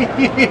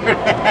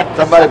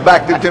 Somebody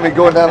backed into me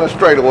going down the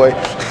straightaway.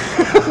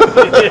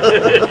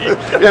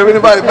 Yeah,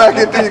 anybody back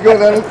into you going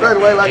down the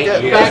straightaway like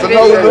that? That's the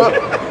nose up.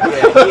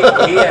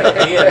 He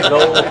had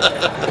gold.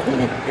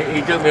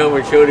 He took me over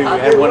and showed him. He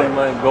had one of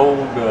them gold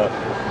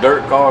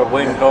dirt cars,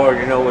 wing cars,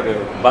 you know, with a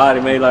body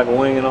made like a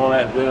wing and all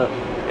that stuff.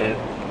 And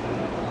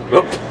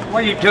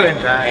What are you doing,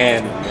 Zach?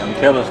 And I'm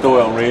telling a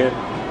story on Red.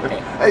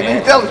 Hey, you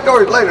can tell the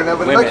stories later now,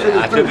 but make sure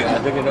I took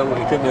it over.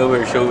 He took me over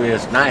and showed me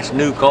this nice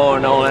new car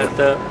and all that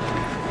stuff.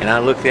 And I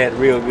looked at it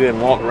real good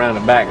and walked around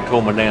the back and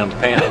tore my down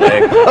pants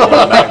leg.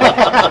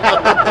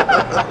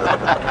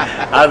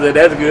 I said,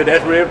 "That's good.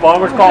 That's Red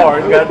Farmer's car.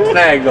 It's got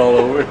snags all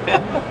over it."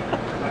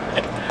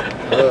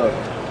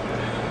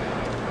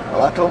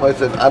 Well, I told him, I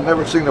said, I've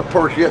never seen a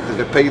purse yet that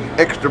they paid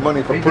extra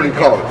money for pretty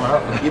cars.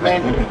 You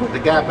mean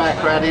the guy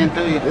backed right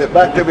into you? Yeah,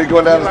 back to me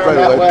going down the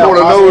straightaway. Tore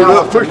the nose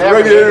up, pushed the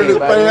radiator in his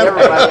pants.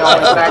 Everybody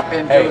always backed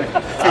into it.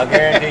 I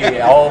guarantee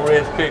you, all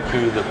Red's pit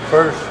crew, the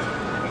first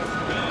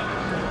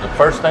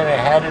thing they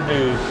had to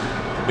do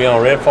to be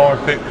on Red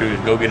Farmer's pit crew is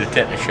go get a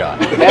tetanus shot.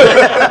 I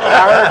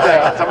heard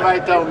that. Somebody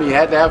told me you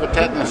had to have a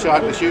tetanus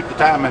shot to shoot the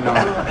timing on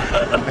it.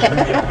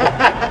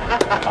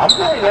 I'm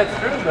telling you, that's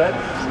true, bud.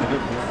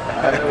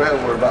 I never had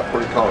to worry about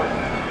pretty cars.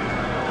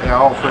 They're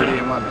all pretty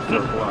and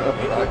wonderful.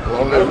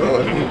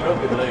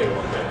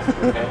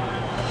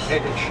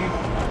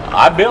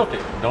 I built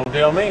it. Don't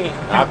tell me.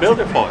 I built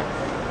it for him.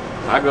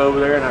 I go over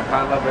there and I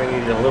climb up there and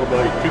he's in a little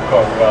buddy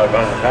 2-car garage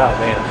on his house.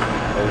 And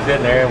I was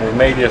in there and we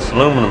made this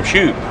aluminum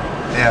chute.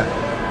 Yeah.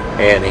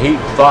 And he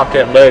flopped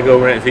that leg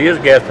over and see his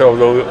gas pedal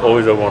was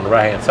always over on the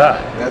right hand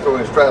side. That's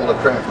when we straddle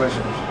the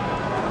transmissions.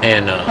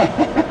 And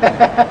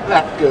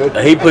that's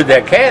good. He put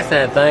that cast in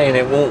that thing and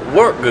it won't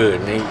work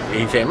good. And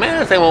he said, "Man,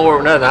 this thing won't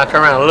work nothing." I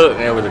turned around and looked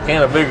and there was a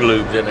can of Big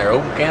Lubes in there,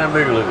 open can of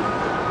Big Lubes.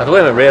 I said,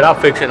 wait a minute, Red, I'll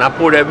fix it. And I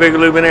poured that bigger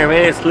lube in there,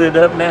 man, it slid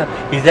up and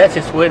down. He said, that's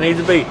just the way it needs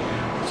to be.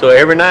 So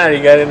every night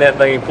he got in that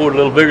thing, he poured a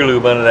little bigger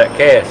lube under that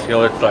cast. You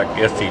know, it's like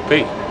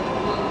STP,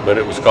 but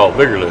it was called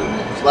bigger lube.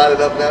 Slide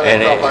it up down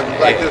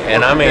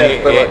and I mean,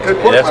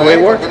 that's the way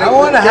it worked. I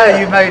wonder how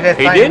you made that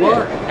thing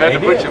work. Had to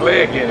put your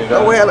leg in it.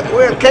 No, we had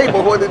a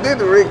cable when they did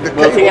the rig. The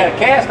Well, cable. he had a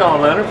cast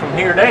on, Leonard, from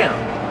here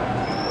down.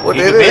 What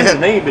He they could did, bend his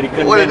knee, but he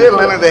couldn't what they bend did, his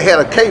Leonard, foot. they had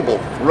a cable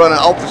running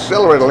off the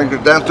accelerator link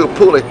down to a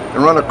pulley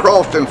and run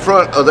across in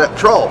front of that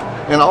trough.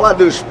 And all I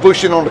do is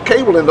push in on the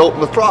cable and open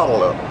the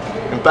throttle up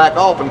and back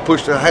off and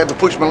push. I had to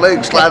push my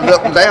leg, slide it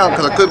up and down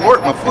because I couldn't work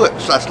my foot.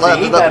 So I slid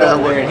it up and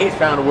down. There and he's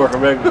trying to work a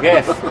regular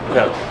gas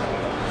pedal.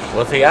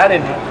 Well, see, I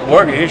didn't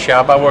work at his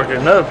shop. I worked at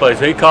another place.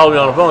 So he called me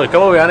on the phone. He said,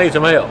 come over here, I need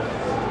some help.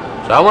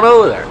 So I went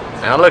over there.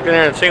 And I looked in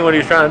there and seen what he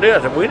was trying to do.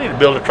 I said, we need to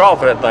build a trough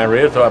for that thing,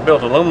 Red. So I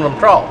built an aluminum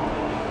trough.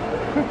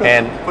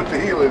 And put the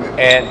heel in it.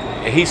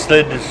 And he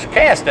slid his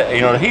cast,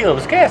 you know, the heel of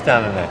his cast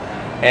down in there.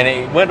 And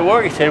he went to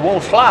work. He said, it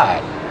won't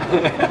slide.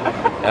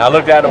 And I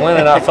looked out the window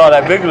and I saw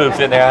that big lube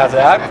sitting there. I said,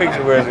 I can fix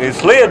it where it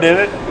slid,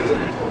 didn't it?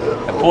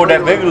 I poured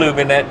that big lube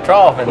in that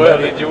trough. And Well,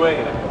 did you weigh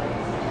it?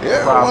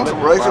 Yeah, once a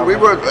racer, we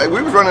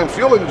was running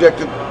fuel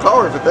injected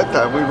cars at that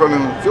time. We were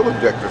running fuel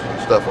injectors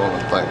and stuff on the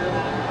thing.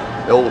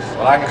 The old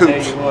Well, I can Coops.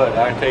 tell you what.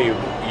 I can tell you.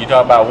 You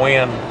talk about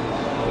when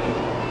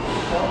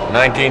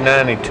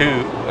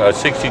 1992,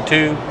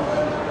 62.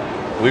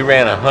 We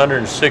ran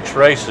 106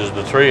 races,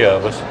 the three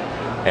of us,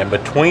 and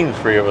between the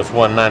three of us,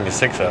 won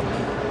 96 of them.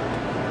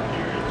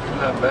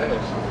 Not bad.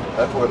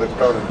 That's where they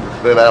started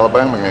that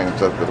Alabama game and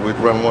stuff. Because we'd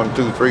run 1,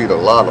 2, 3 to a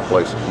lot of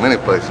places, many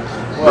places.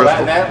 Well,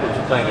 Bristol. that was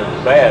the thing that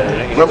was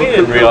bad. Remember, We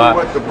didn't we realize.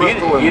 went to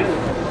Bristol you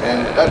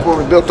and that's where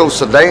we built those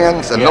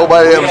sedans, and Yeah,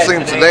 nobody we ever had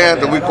seen sedans.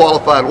 sedans, and we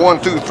qualified 1,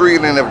 2, 3,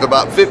 and then there was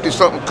about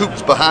 50-something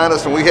coupes behind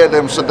us, and we had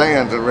them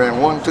sedans that ran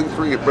 1, 2,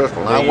 3 at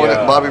Bristol. And I won it,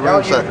 Bobby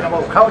ran second.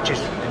 Y'all coaches.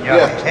 Y'all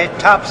Yeah. had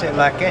tops in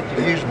like that.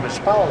 You use them as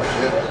spoilers.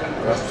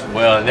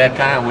 Well, at that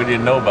time, we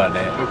didn't know about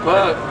that.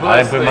 Plus, I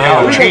didn't put my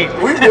own.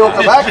 We built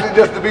them actually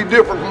just to be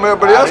different from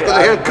everybody else because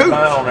they had Mine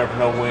coupes. on there for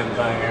no wind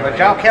thing. But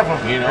y'all careful.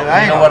 You know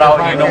what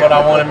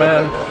I wanted,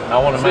 man? I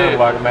wanted mine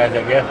where I could match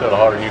that gas pedal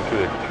harder than you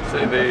could.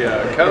 See, the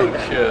coach,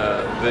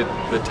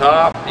 the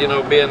top, you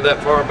know, being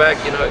that far back,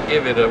 you know, it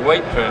give it a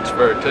weight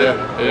transfer too.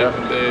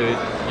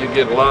 You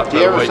get a lot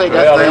more weight transfer.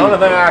 Well, the only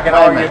thing I can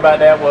argue about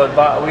that was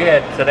we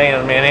had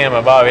sedans, me and him,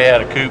 and Bobby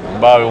had a coupe, and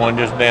Bobby wasn't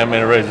just damn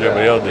many races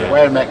everybody else did.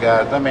 Wait a minute,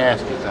 guys. Let me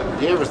ask you something.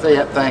 Did you ever see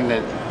that thing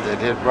that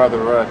his brother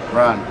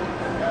run,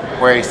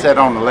 where he sat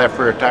on the left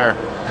rear tire?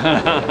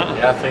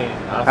 Yeah, I seen it.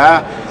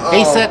 Huh?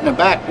 He sat in the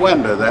back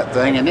window of that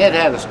thing, and it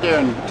had a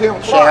steering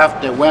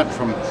shaft that went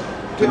from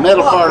the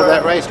middle part of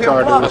that race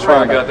car to the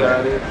front.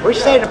 We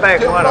stayed in the back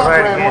one of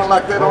ran one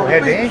like that on the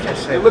had the beach. engine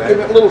set You look in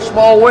that little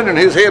small window, and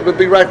his head would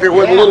be right there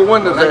where the little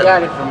windows They at.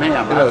 got it from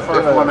him. That's the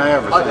first one I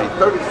ever Like seen. a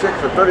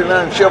 36 or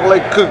 39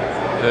 Chevrolet coupe.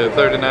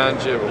 39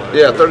 Chevrolet.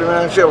 Yeah,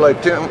 39 Chevrolet.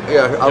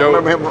 I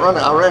remember him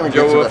running. I ran against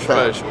him Joe that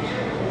time. Special.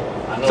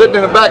 Sitting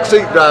in the back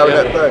seat driving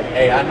that thing.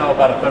 Hey, I know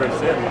about a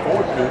 37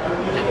 Ford coupe.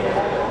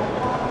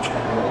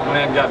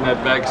 Man got in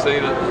that back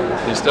seat.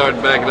 He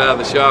started backing out of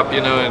the shop,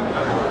 you know, and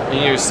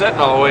you're sitting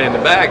all the way in the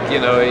back, you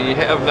know, you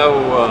have no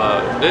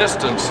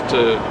distance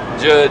to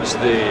judge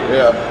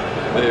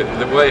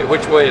the way,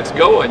 which way it's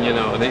going, you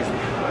know. And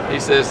he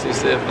says,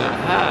 now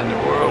how in the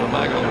world am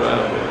I going to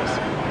drive this?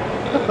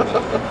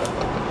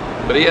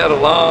 But he had a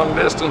long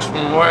distance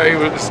from where he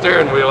was the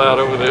steering wheel out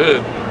over the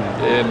hood,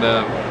 and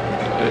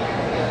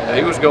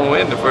he was going to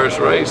win the first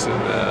race, and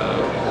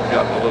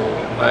got in a little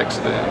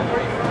accident.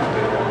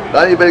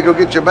 Now you better go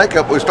get your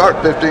makeup. We start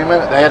in 15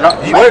 minutes. They had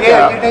you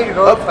need to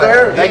go up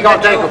there. They gonna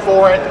take a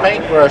 4-inch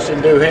paintbrush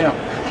and do him.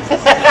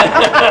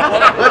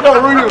 They're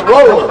gonna use a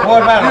roller.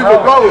 What about use a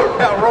roller?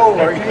 A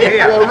roller.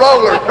 Yeah, a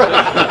roller.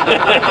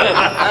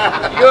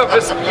 You go up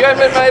this, you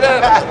haven't been made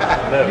up?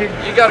 No. You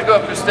got to go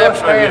up the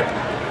steps right here.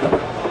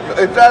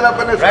 It's right up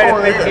in this Right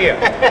corner up in here.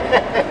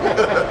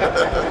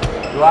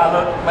 Do I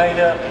look made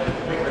up?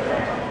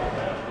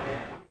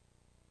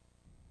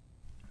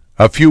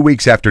 A few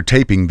weeks after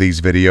taping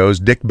these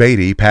videos, Dick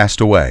Beaty passed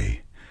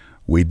away.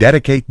 We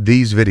dedicate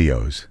these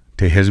videos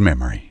to his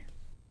memory.